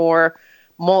tolerance for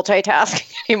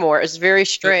multitasking anymore. It's very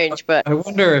strange, but I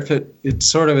wonder if it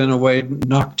sort of in a way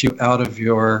knocked you out of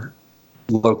your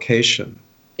location.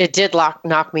 It did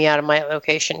knock me out of my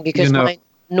location, because my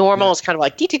normal is kind of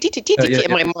like and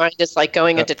my mind is like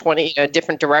going into 20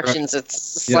 different directions. Right.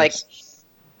 It's like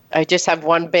I just have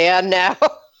one band now.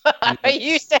 I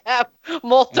used to have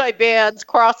multi-bands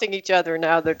crossing each other.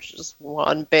 Now there's just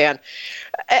one band,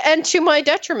 and to my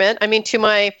detriment. I mean, to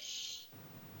my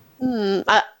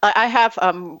I have,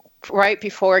 right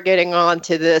before getting on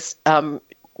to this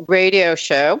radio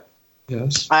show,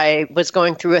 yes, I was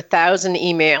going through 1,000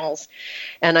 emails,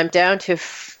 and I'm down to,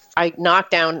 I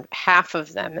knocked down half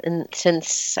of them. And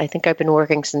since, I think I've been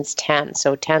working since 10,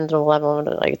 so 10 to 11,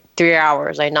 like 3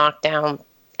 hours, I knocked down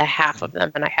a half of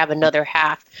them, and I have another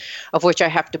half of which I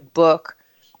have to book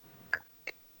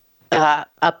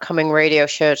upcoming radio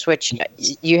shows, which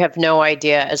you have no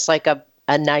idea. It's like a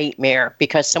nightmare,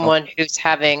 because someone who's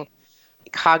having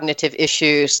cognitive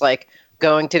issues, like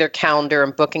going to their calendar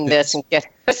and booking this and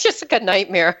it's just like a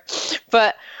nightmare.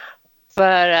 But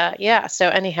yeah. So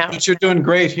anyhow, but you're doing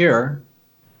great here.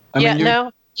 I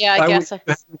guess. If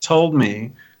you told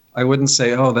me, I wouldn't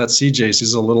say, "Oh, that's CJ.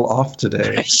 She's a little off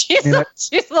today." She's a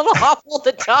little off all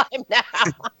the time now.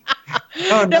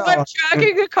 No, I'm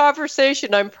tracking a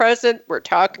conversation. I'm present. We're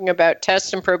talking about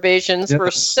tests and probations. Yes.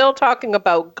 We're still talking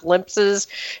about glimpses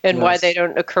and why they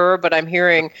don't occur. But I'm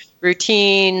hearing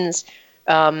routines,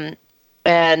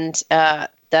 And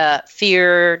the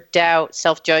fear, doubt,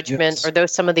 self-judgment, Yes. are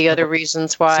those some of the other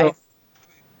reasons why?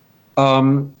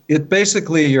 It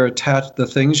basically, you're attached, the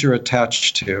things you're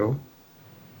attached to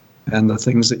and the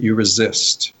things that you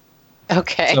resist.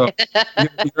 Okay. So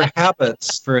your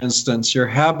habits, for instance, your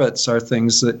habits are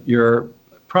things that you're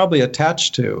probably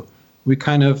attached to. We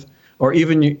kind of, or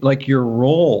even like your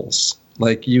roles,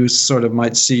 like you sort of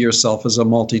might see yourself as a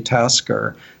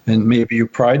multitasker, and maybe you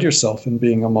pride yourself in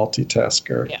being a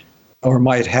multitasker, or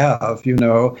might have,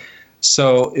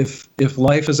 So if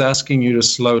life is asking you to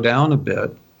slow down a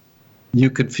bit, you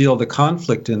could feel the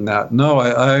conflict in that. No,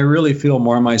 I really feel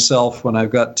more myself when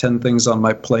I've got 10 things on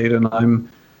my plate and I'm,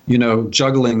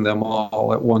 juggling them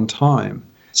all at one time.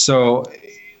 So,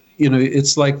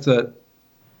 it's like that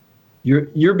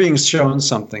you're being shown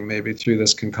something maybe through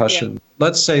this concussion. Yeah.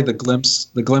 Let's say the glimpse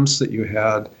that you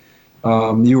had,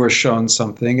 you were shown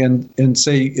something and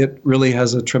say it really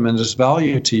has a tremendous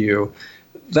value to you.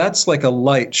 That's like a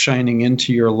light shining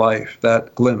into your life,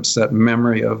 that glimpse, that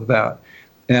memory of that.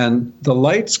 And the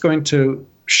light's going to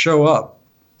show up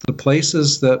the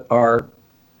places that are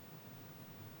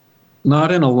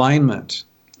not in alignment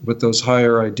with those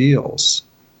higher ideals.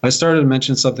 I started to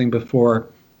mention something before.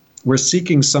 We're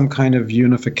seeking some kind of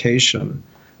unification.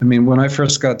 I mean, when I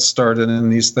first got started in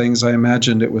these things, I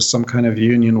imagined it was some kind of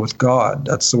union with God.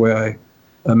 That's the way I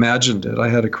imagined it. I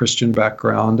had a Christian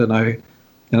background,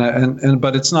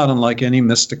 but it's not unlike any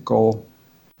mystical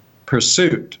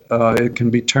pursuit. It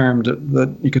can be termed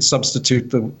that you could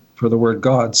substitute for the word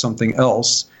God something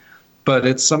else, but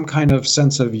it's some kind of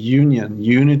sense of union,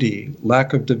 unity,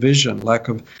 lack of division, lack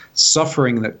of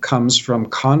suffering that comes from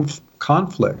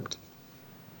conflict.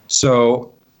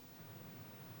 So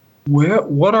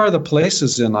what are the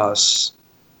places in us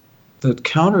that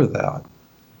counter that?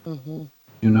 Mm-hmm.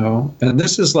 And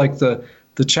this is like the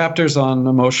chapters on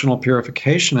emotional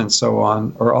purification and so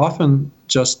on are often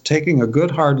just taking a good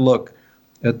hard look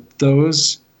at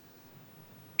those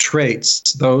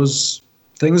traits, those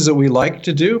things that we like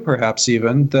to do, perhaps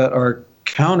even, that are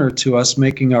counter to us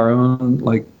making our own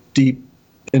like deep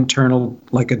internal,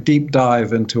 like a deep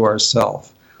dive into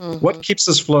ourself. Mm-hmm. What keeps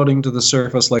us floating to the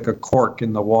surface like a cork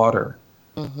in the water?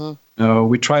 Mm-hmm.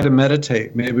 We try to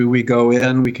meditate. Maybe we go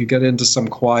in, we could get into some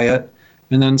quiet,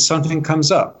 and then something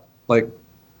comes up, like,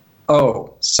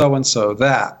 oh, so-and-so,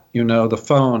 that, the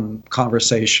phone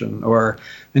conversation,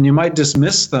 and you might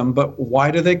dismiss them, but why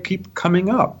do they keep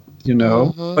coming up,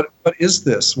 Mm-hmm. But what is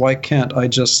this? Why can't I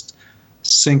just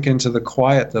sink into the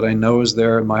quiet that I know is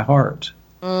there in my heart?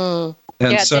 Yeah,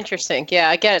 it's interesting. Yeah,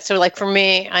 I get it. So like for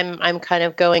me, I'm kind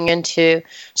of going into,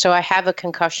 so I have a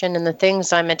concussion and the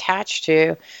things I'm attached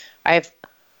to, I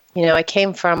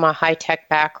came from a high-tech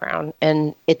background,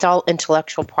 and it's all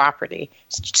intellectual property.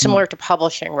 It's similar to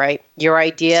publishing, right? Your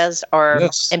ideas are,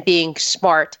 and being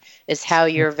smart is how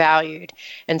you're valued.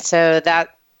 And so that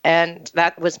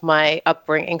was my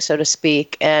upbringing, so to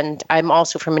speak. And I'm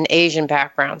also from an Asian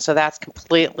background, so that's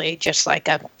completely just like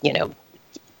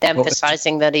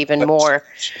emphasizing that even more.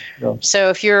 Yeah. So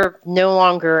if you're no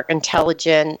longer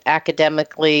intelligent,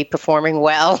 academically performing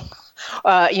well,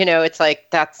 it's like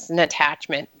that's an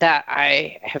attachment that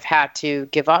I have had to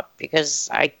give up because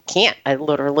I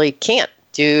literally can't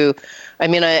do,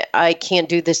 I can't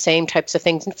do the same types of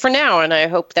things for now. And I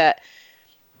hope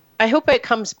it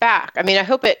comes back. I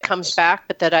hope it comes back,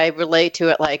 but that I relate to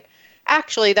it like,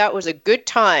 actually, that was a good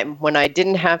time when I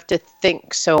didn't have to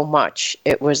think so much.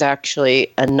 It was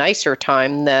actually a nicer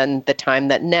time than the time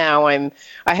that now I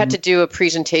had to do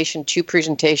two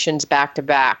presentations back to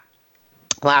back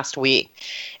last week.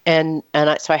 So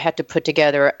I had to put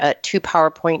together 2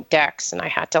 PowerPoint decks, and I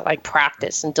had to like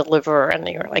practice and deliver, and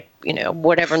they were like,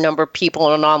 whatever number of people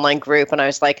in an online group. And I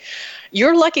was like,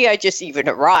 you're lucky I just even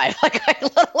arrived. Like I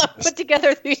put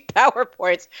together these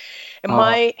PowerPoints, and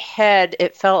my head,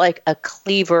 it felt like a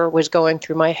cleaver was going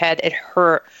through my head. It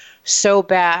hurt so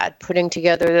bad putting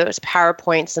together those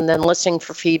PowerPoints and then listening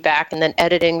for feedback and then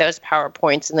editing those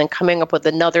PowerPoints and then coming up with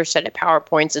another set of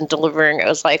PowerPoints and delivering. It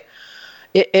was like,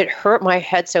 it hurt my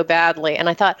head so badly. And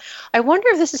I thought, I wonder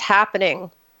if this is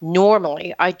happening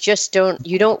normally.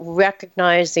 You don't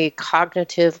recognize the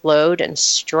cognitive load and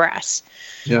stress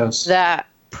that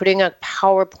putting a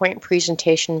PowerPoint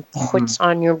presentation puts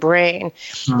on your brain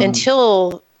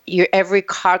until every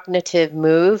cognitive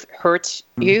move hurts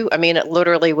you. It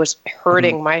literally was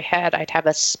hurting my head. I'd have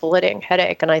a splitting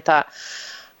headache. And I thought,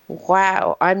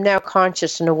 wow, I'm now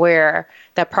conscious and aware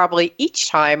that probably each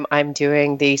time I'm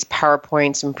doing these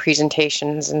PowerPoints and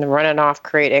presentations and running off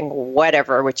creating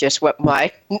whatever, which is what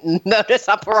my modus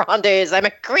operandi is. I'm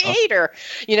a creator,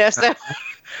 so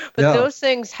But those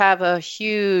things have a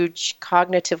huge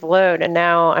cognitive load. And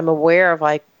now I'm aware of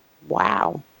like,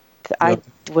 wow, I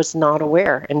was not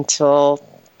aware until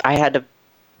I had a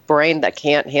brain that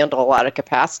can't handle a lot of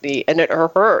capacity, and it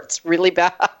hurts really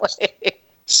badly.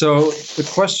 So the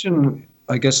question,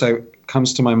 I guess,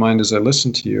 comes to my mind as I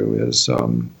listen to you is,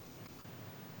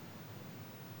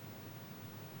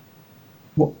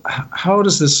 how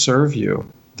does this serve you,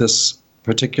 this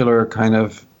particular kind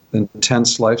of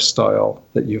intense lifestyle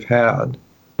that you've had?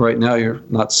 Right now, you're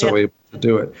not so able to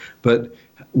do it. But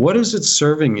what is it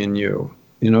serving in you?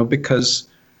 Because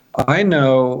I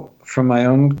know from my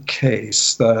own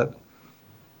case that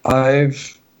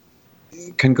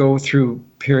can go through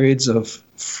periods of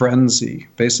frenzy,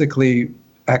 basically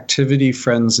activity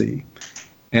frenzy,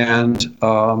 and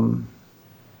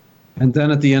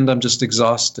then at the end I'm just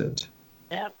exhausted.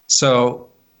 Yeah. So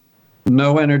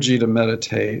no energy to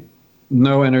meditate,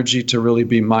 no energy to really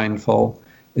be mindful.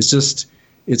 It's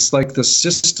like the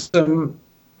system.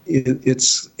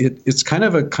 It's kind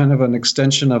of an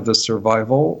extension of the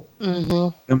survival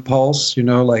impulse.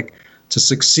 Like, to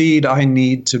succeed, I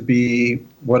need to be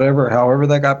however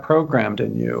that got programmed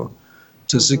in you.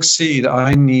 To succeed,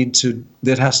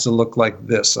 it has to look like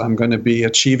this. I'm going to be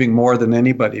achieving more than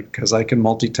anybody because I can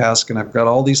multitask and I've got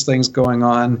all these things going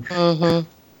on. Your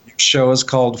show is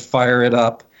called Fire It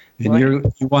Up, and you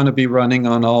want to be running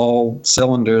on all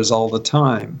cylinders all the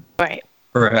time. Right.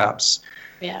 Perhaps.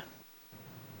 Yeah.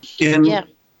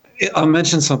 I'll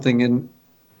mention something.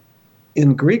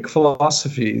 In Greek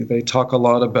philosophy, they talk a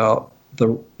lot about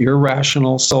the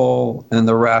irrational soul and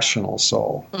the rational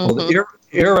soul. Well, the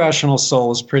irrational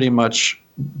soul is pretty much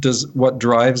what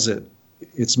drives it.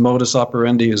 Its modus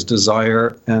operandi is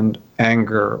desire and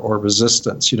anger or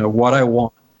resistance. What I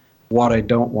want, what I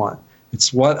don't want.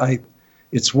 It's what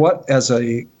as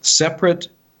a separate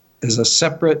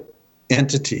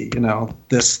entity.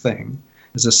 This thing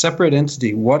is a separate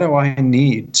entity. What do I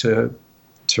need to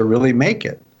really make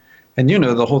it? And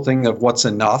the whole thing of what's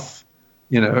enough.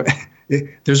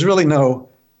 There's really no.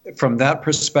 From that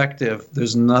perspective,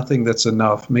 there's nothing that's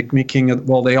enough. Make me king of.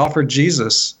 Well, they offered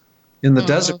Jesus in the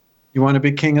desert. You want to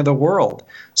be king of the world.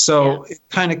 So it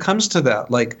kind of comes to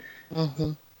that. Like,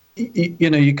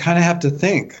 you kind of have to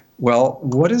think. Well,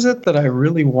 what is it that I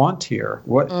really want here?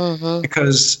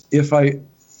 Because if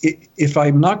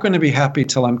I'm not going to be happy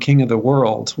till I'm king of the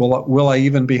world, will I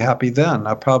even be happy then?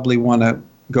 I probably want to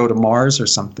go to Mars or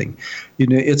something.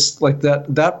 It's like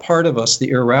that part of us,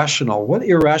 the irrational. What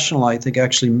irrational, I think,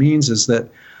 actually means is that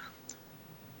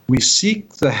we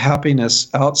seek the happiness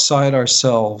outside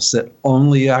ourselves that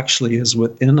only actually is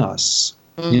within us.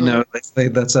 That's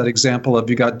that example of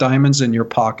you got diamonds in your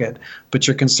pocket, but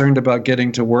you're concerned about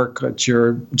getting to work at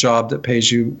your job that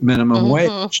pays you minimum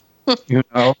wage.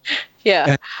 Yeah.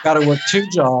 And you got to work 2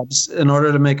 jobs in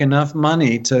order to make enough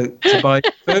money to buy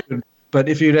food. But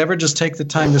if you'd ever just take the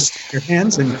time to stick your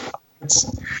hands in your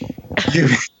pockets,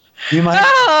 you might.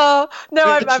 Oh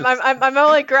no! I'm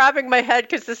only grabbing my head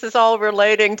because this is all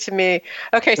relating to me.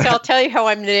 Okay, so I'll tell you how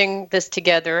I'm knitting this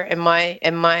together in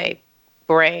my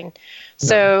brain.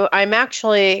 So I'm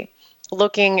actually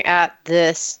looking at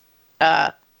this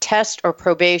test or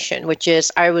probation, which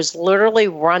is I was literally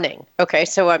running. Okay,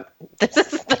 so this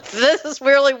is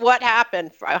really what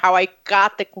happened, how I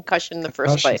got the concussion in the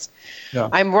first place. Yeah.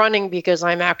 I'm running because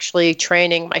I'm actually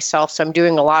training myself. So I'm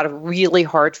doing a lot of really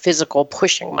hard physical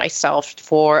pushing myself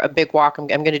for a big walk. I'm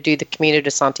going to do the Camino de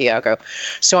Santiago.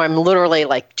 So I'm literally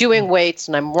like doing weights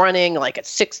and I'm running like at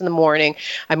 6 a.m.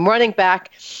 I'm running back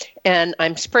and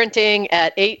I'm sprinting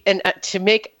at 8 and to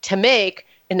make.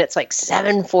 And it's like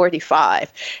 7:45,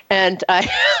 and I'm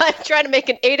trying to make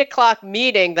an 8 o'clock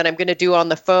meeting that I'm going to do on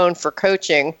the phone for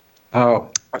coaching. Oh.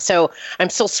 So I'm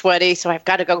still sweaty, so I've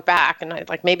got to go back, and I'm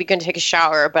like maybe going to take a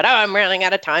shower, but I'm running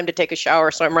out of time to take a shower,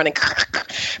 so I'm running down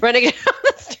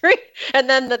the street, and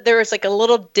then there was like a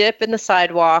little dip in the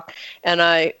sidewalk, and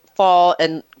I fall,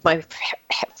 and my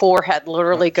forehead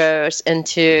literally goes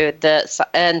into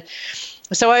and.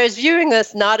 So I was viewing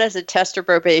this not as a test or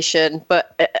probation,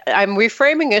 but I'm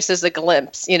reframing this as a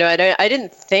glimpse. I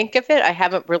didn't think of it. I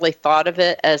haven't really thought of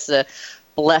it as a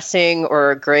blessing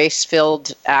or a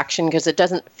grace-filled action because it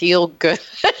doesn't feel good.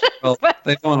 Well,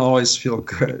 they don't always feel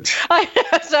good. I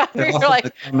know. So they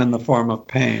often come in the form of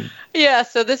pain. Yeah.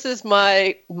 So this is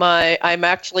I'm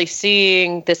actually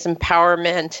seeing this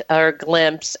empowerment or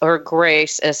glimpse or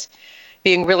grace as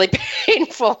being really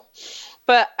painful.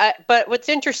 But what's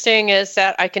interesting is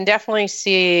that I can definitely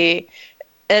see,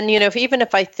 and even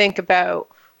if I think about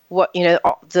what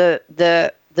the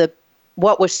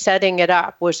what was setting it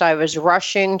up was I was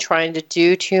rushing, trying to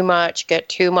do too much, get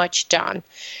too much done.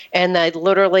 And I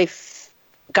literally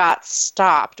got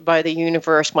stopped by the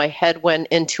universe. My head went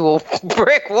into a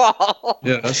brick wall.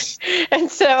 Yes. And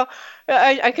so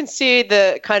I can see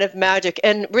the kind of magic.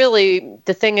 And really,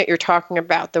 the thing that you're talking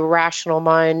about, the rational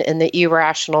mind and the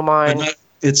irrational mind.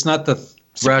 It's not the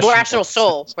rational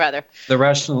soul, rather. The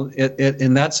rational,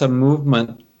 and that's a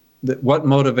movement. That what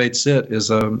motivates it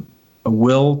is a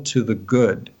will to the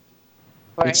good.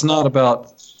 Right. It's not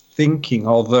about thinking,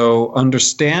 although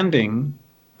understanding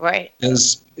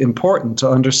is important to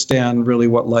understand really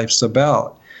what life's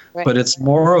about. Right. But it's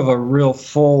more of a real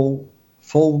full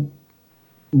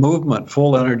movement,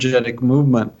 full energetic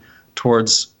movement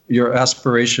towards your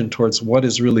aspiration towards what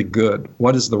is really good,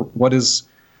 what is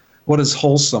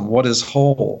wholesome, what is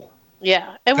whole.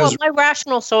 Yeah. And well, my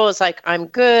rational soul is like, I'm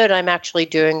good. I'm actually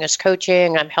doing this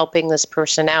coaching. I'm helping this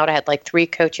person out. I had like 3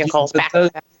 coaching calls back.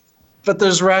 But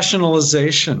there's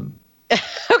rationalization.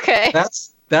 Okay.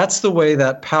 That's the way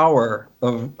that power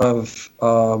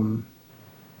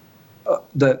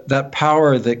that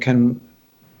power that can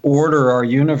order our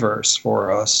universe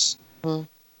for us,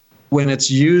 when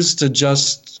it's used to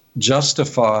just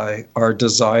justify our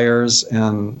desires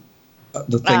and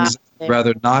the things we'd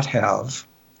rather not have.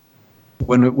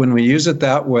 When we use it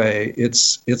that way,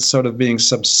 it's sort of being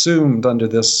subsumed under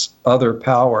this other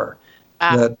power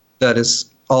that is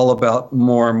all about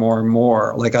more and more and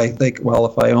more. Like I think, well,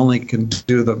 if I only can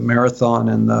do the marathon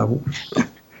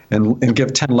and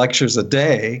give 10 lectures a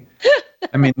day,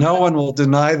 I mean, no one will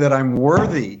deny that I'm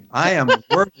worthy. I am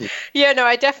worthy. Yeah, no,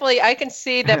 I can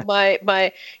see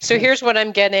that so here's what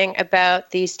I'm getting about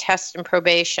these tests and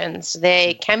probations.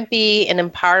 They can be an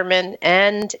empowerment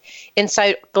and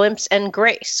insight, glimpse, and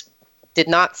grace. Did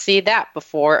not see that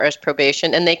before as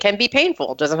probation, and they can be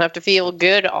painful. It doesn't have to feel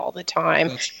good all the time.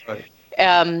 That's right.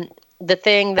 The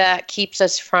thing that keeps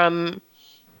us from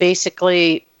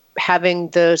basically having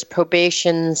those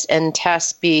probations and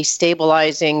tests be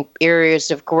stabilizing areas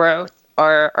of growth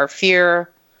are fear.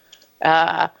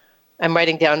 I'm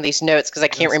writing down these notes because I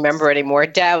can't remember anymore.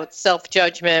 Doubt,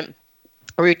 self-judgment,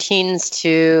 routines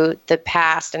to the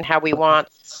past and how we want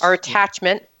our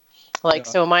attachment.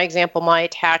 So my example, my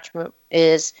attachment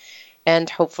is, and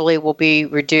hopefully will be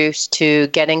reduced to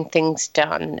getting things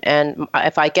done. And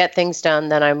if I get things done,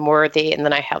 then I'm worthy, and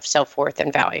then I have self-worth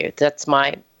and value. That's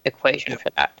my equation for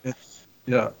that.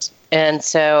 Yeah. And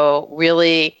so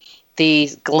really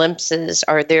these glimpses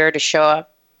are there to show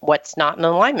up what's not in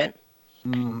alignment.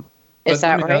 Is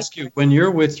that right? Let me ask you, when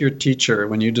you're with your teacher,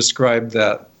 when you describe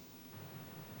that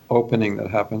opening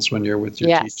that happens when you're with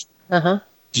your teacher,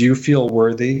 do you feel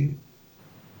worthy?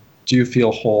 Do you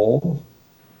feel whole?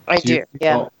 I do.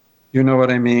 Yeah. You know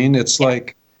what I mean? It's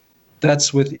like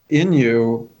that's within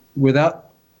you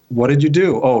without, what did you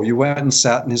do? Oh, you went and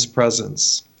sat in his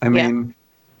presence. I mean,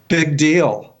 big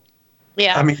deal.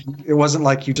 Yeah. I mean, it wasn't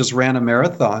like you just ran a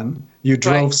marathon. You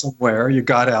drove somewhere, you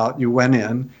got out, you went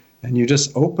in, and you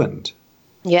just opened.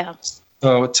 Yeah.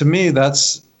 So to me,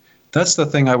 that's the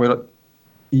thing I would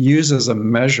use as a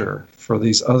measure for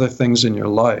these other things in your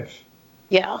life.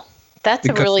 Yeah. That's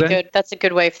a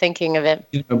good way of thinking of it.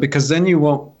 You know, because then you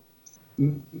won't,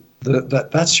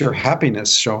 that's your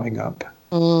happiness showing up.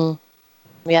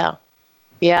 Yeah.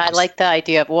 Yeah, I like the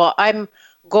idea of, well, I'm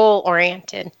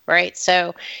goal-oriented, right?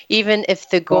 So even if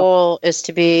the goal is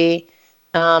to be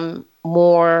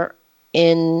more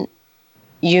in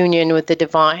union with the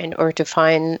divine, or to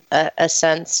find a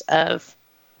sense of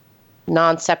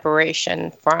non-separation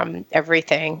from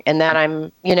everything, and that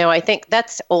I'm, I think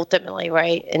that's ultimately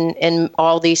right in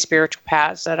all these spiritual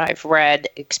paths that I've read,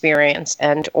 experienced,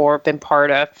 and or been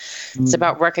part of. It's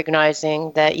about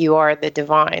recognizing that you are the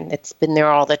divine. It's been there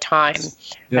all the time.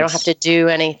 Yes. I don't have to do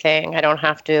anything. I don't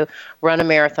have to run a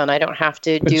marathon. I don't have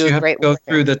to do a great go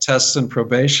through the tests and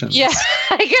probations. Yeah,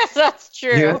 I guess that's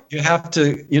true. You have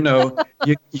to,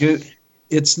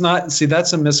 it's not, see,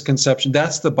 that's a misconception.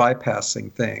 That's the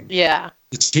bypassing thing. Yeah.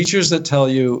 It's teachers that tell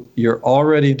you you're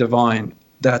already divine.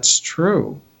 That's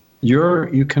true.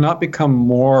 You cannot become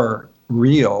more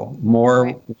real,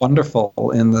 more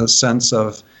wonderful in the sense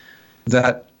of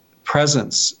that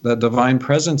presence, that divine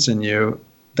presence in you.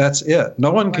 That's it.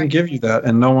 No one can give you that,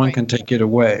 and no one can take it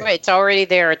away. Right. It's already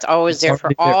there. It's always there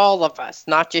for all of us,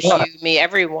 not just you, me,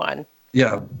 everyone.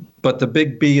 Yeah. But the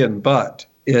big B and but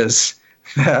is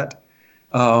that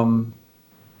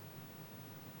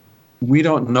we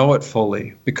don't know it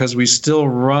fully, because we still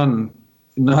run,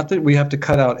 not that we have to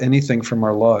cut out anything from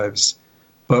our lives,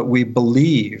 but we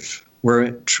believe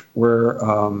we're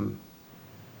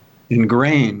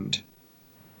ingrained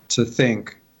to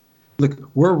think look,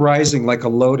 we're rising like a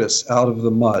lotus out of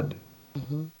the mud.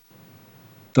 Mm-hmm.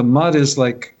 The mud is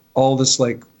like all this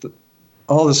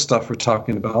stuff we're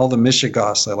talking about, all the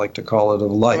mishigas, I like to call it, of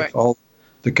life, right. All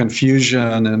the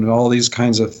confusion and all these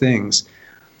kinds of things.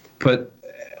 But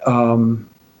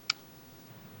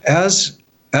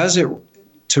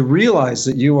to realize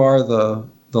that you are the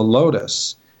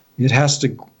lotus, it has to,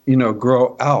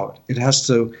 grow out. It has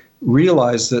to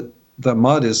realize that the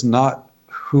mud is not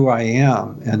who I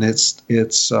am, and it's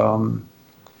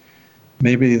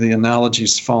maybe the analogy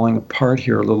is falling apart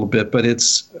here a little bit, but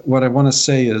it's what I want to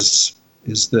say is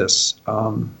this.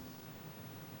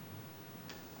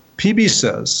 PB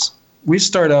says we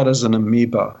start out as an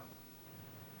amoeba,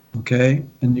 okay,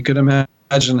 and you could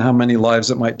imagine how many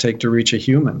lives it might take to reach a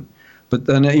human, but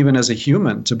then even as a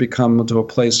human to become to a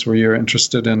place where you're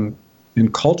interested in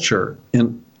culture,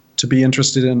 to be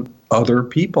interested in other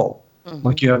people. Mm-hmm.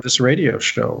 Like you have this radio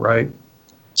show, right?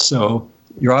 So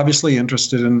you're obviously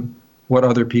interested in what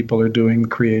other people are doing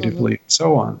creatively, mm-hmm. and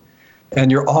so on.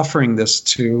 And you're offering this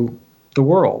to the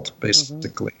world,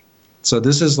 basically. Mm-hmm. So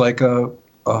this is like a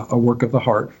work of the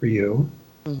heart for you.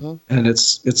 Mm-hmm. And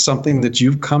it's something that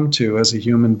you've come to as a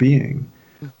human being,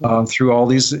 mm-hmm. Through all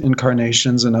these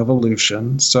incarnations and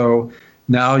evolution. So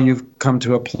now you've come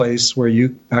to a place where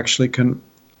you actually can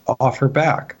offer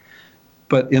back.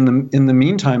 But in the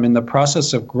meantime, in the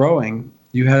process of growing,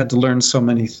 you had to learn so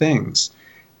many things.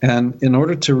 And in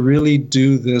order to really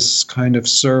do this kind of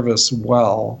service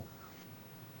well,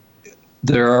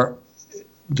 it's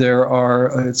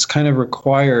kind of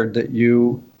required that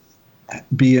you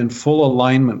be in full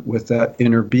alignment with that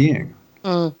inner being.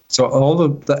 Mm. So all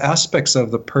the aspects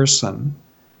of the person,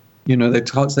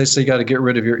 they say you got to get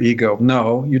rid of your ego.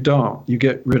 No, you don't. You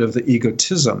get rid of the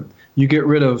egotism. You get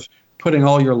rid of putting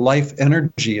all your life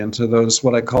energy into those,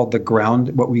 what I call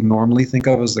what we normally think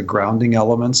of as the grounding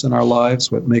elements in our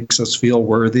lives, what makes us feel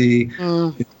worthy.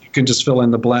 Mm. You can just fill in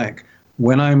the blank.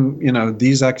 When I'm,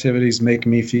 these activities make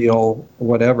me feel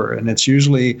whatever. And it's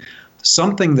usually what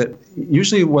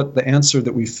the answer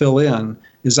that we fill in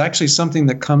is actually something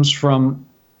that comes from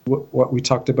what we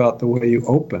talked about, the way you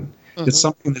open. Mm-hmm. It's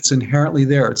something that's inherently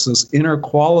there. It's those inner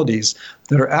qualities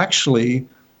that are actually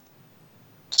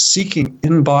seeking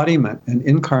embodiment and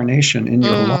incarnation in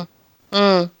your life.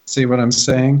 Mm. See what I'm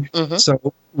saying? Mm-hmm.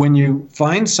 So when you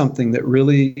find something that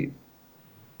really,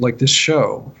 like this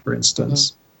show, for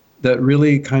instance, mm-hmm. that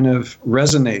really kind of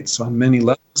resonates on many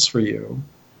levels for you,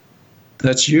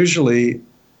 that's usually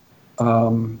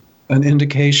an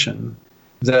indication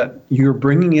that you're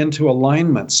bringing into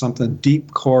alignment something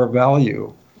deep core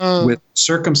value with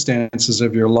circumstances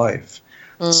of your life.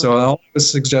 So I was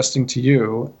suggesting to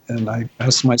you, and I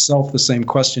asked myself the same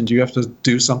question, do you have to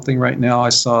do something right now? I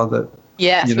saw that.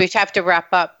 Yes, we have to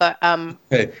wrap up, but...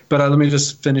 Okay, but let me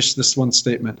just finish this one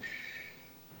statement.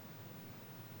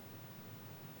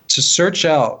 To search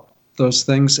out those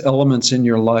elements in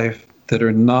your life that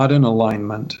are not in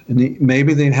alignment, and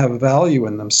maybe they have value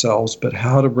in themselves, but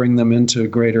how to bring them into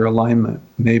greater alignment.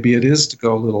 Maybe it is to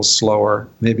go a little slower.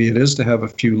 Maybe it is to have a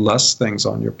few less things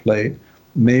on your plate.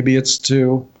 Maybe it's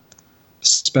to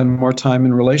spend more time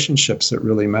in relationships that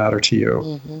really matter to you.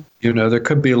 Mm-hmm. There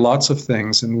could be lots of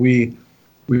things, and we're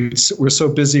so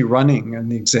busy running,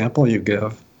 and the example you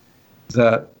give,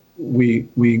 that we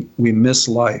miss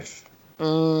life.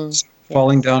 So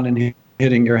falling down and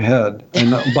hitting your head,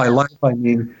 and by life I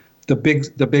mean the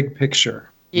big picture.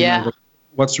 Yeah.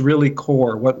 What's really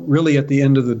core? What really at the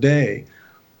end of the day?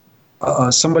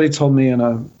 Somebody told me in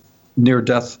a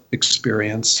near-death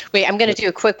experience. Wait, I'm going to do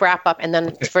a quick wrap-up, and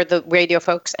then for the radio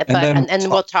folks, and then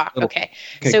we'll talk. Okay,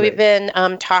 so great. We've been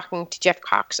talking to Jeff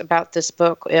Cox about this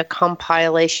book, a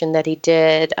compilation that he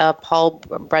did, Paul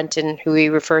Brunton, who he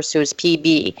refers to as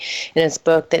PB, in his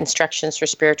book, The Instructions for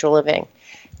Spiritual Living.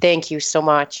 Thank you so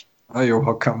much. Oh, you're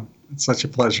welcome. It's such a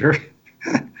pleasure.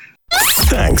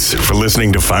 Thanks for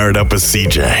listening to Fired Up with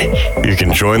CJ. You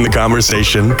can join the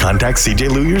conversation, contact CJ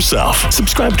Liu yourself,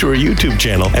 subscribe to her YouTube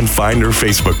channel, and find her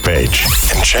Facebook page.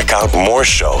 And check out more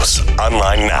shows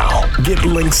online now. Get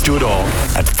links to it all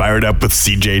at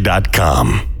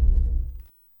firedupwithcj.com.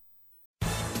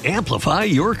 Amplify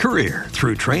your career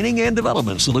through training and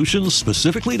development solutions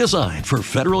specifically designed for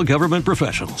federal government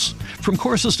professionals. From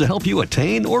courses to help you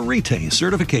attain or retain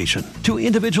certification, to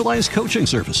individualized coaching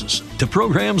services, to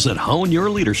programs that hone your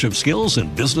leadership skills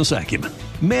and business acumen,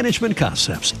 Management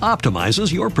Concepts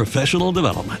optimizes your professional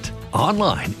development.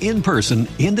 Online, in person,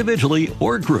 individually,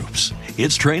 or groups,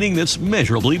 it's training that's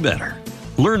measurably better.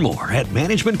 Learn more at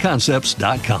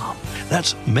managementconcepts.com.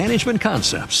 That's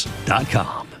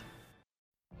managementconcepts.com.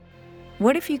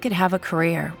 What if you could have a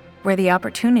career where the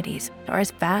opportunities are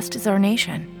as vast as our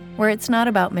nation, where it's not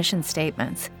about mission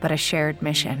statements, but a shared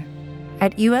mission.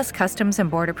 At U.S. Customs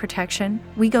and Border Protection,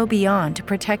 we go beyond to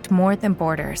protect more than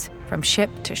borders. From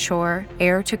ship to shore,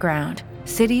 air to ground,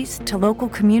 cities to local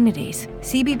communities,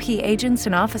 CBP agents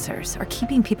and officers are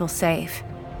keeping people safe.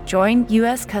 Join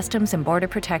U.S. Customs and Border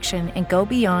Protection and go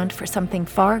beyond for something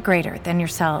far greater than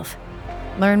yourself.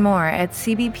 Learn more at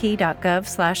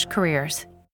cbp.gov/careers.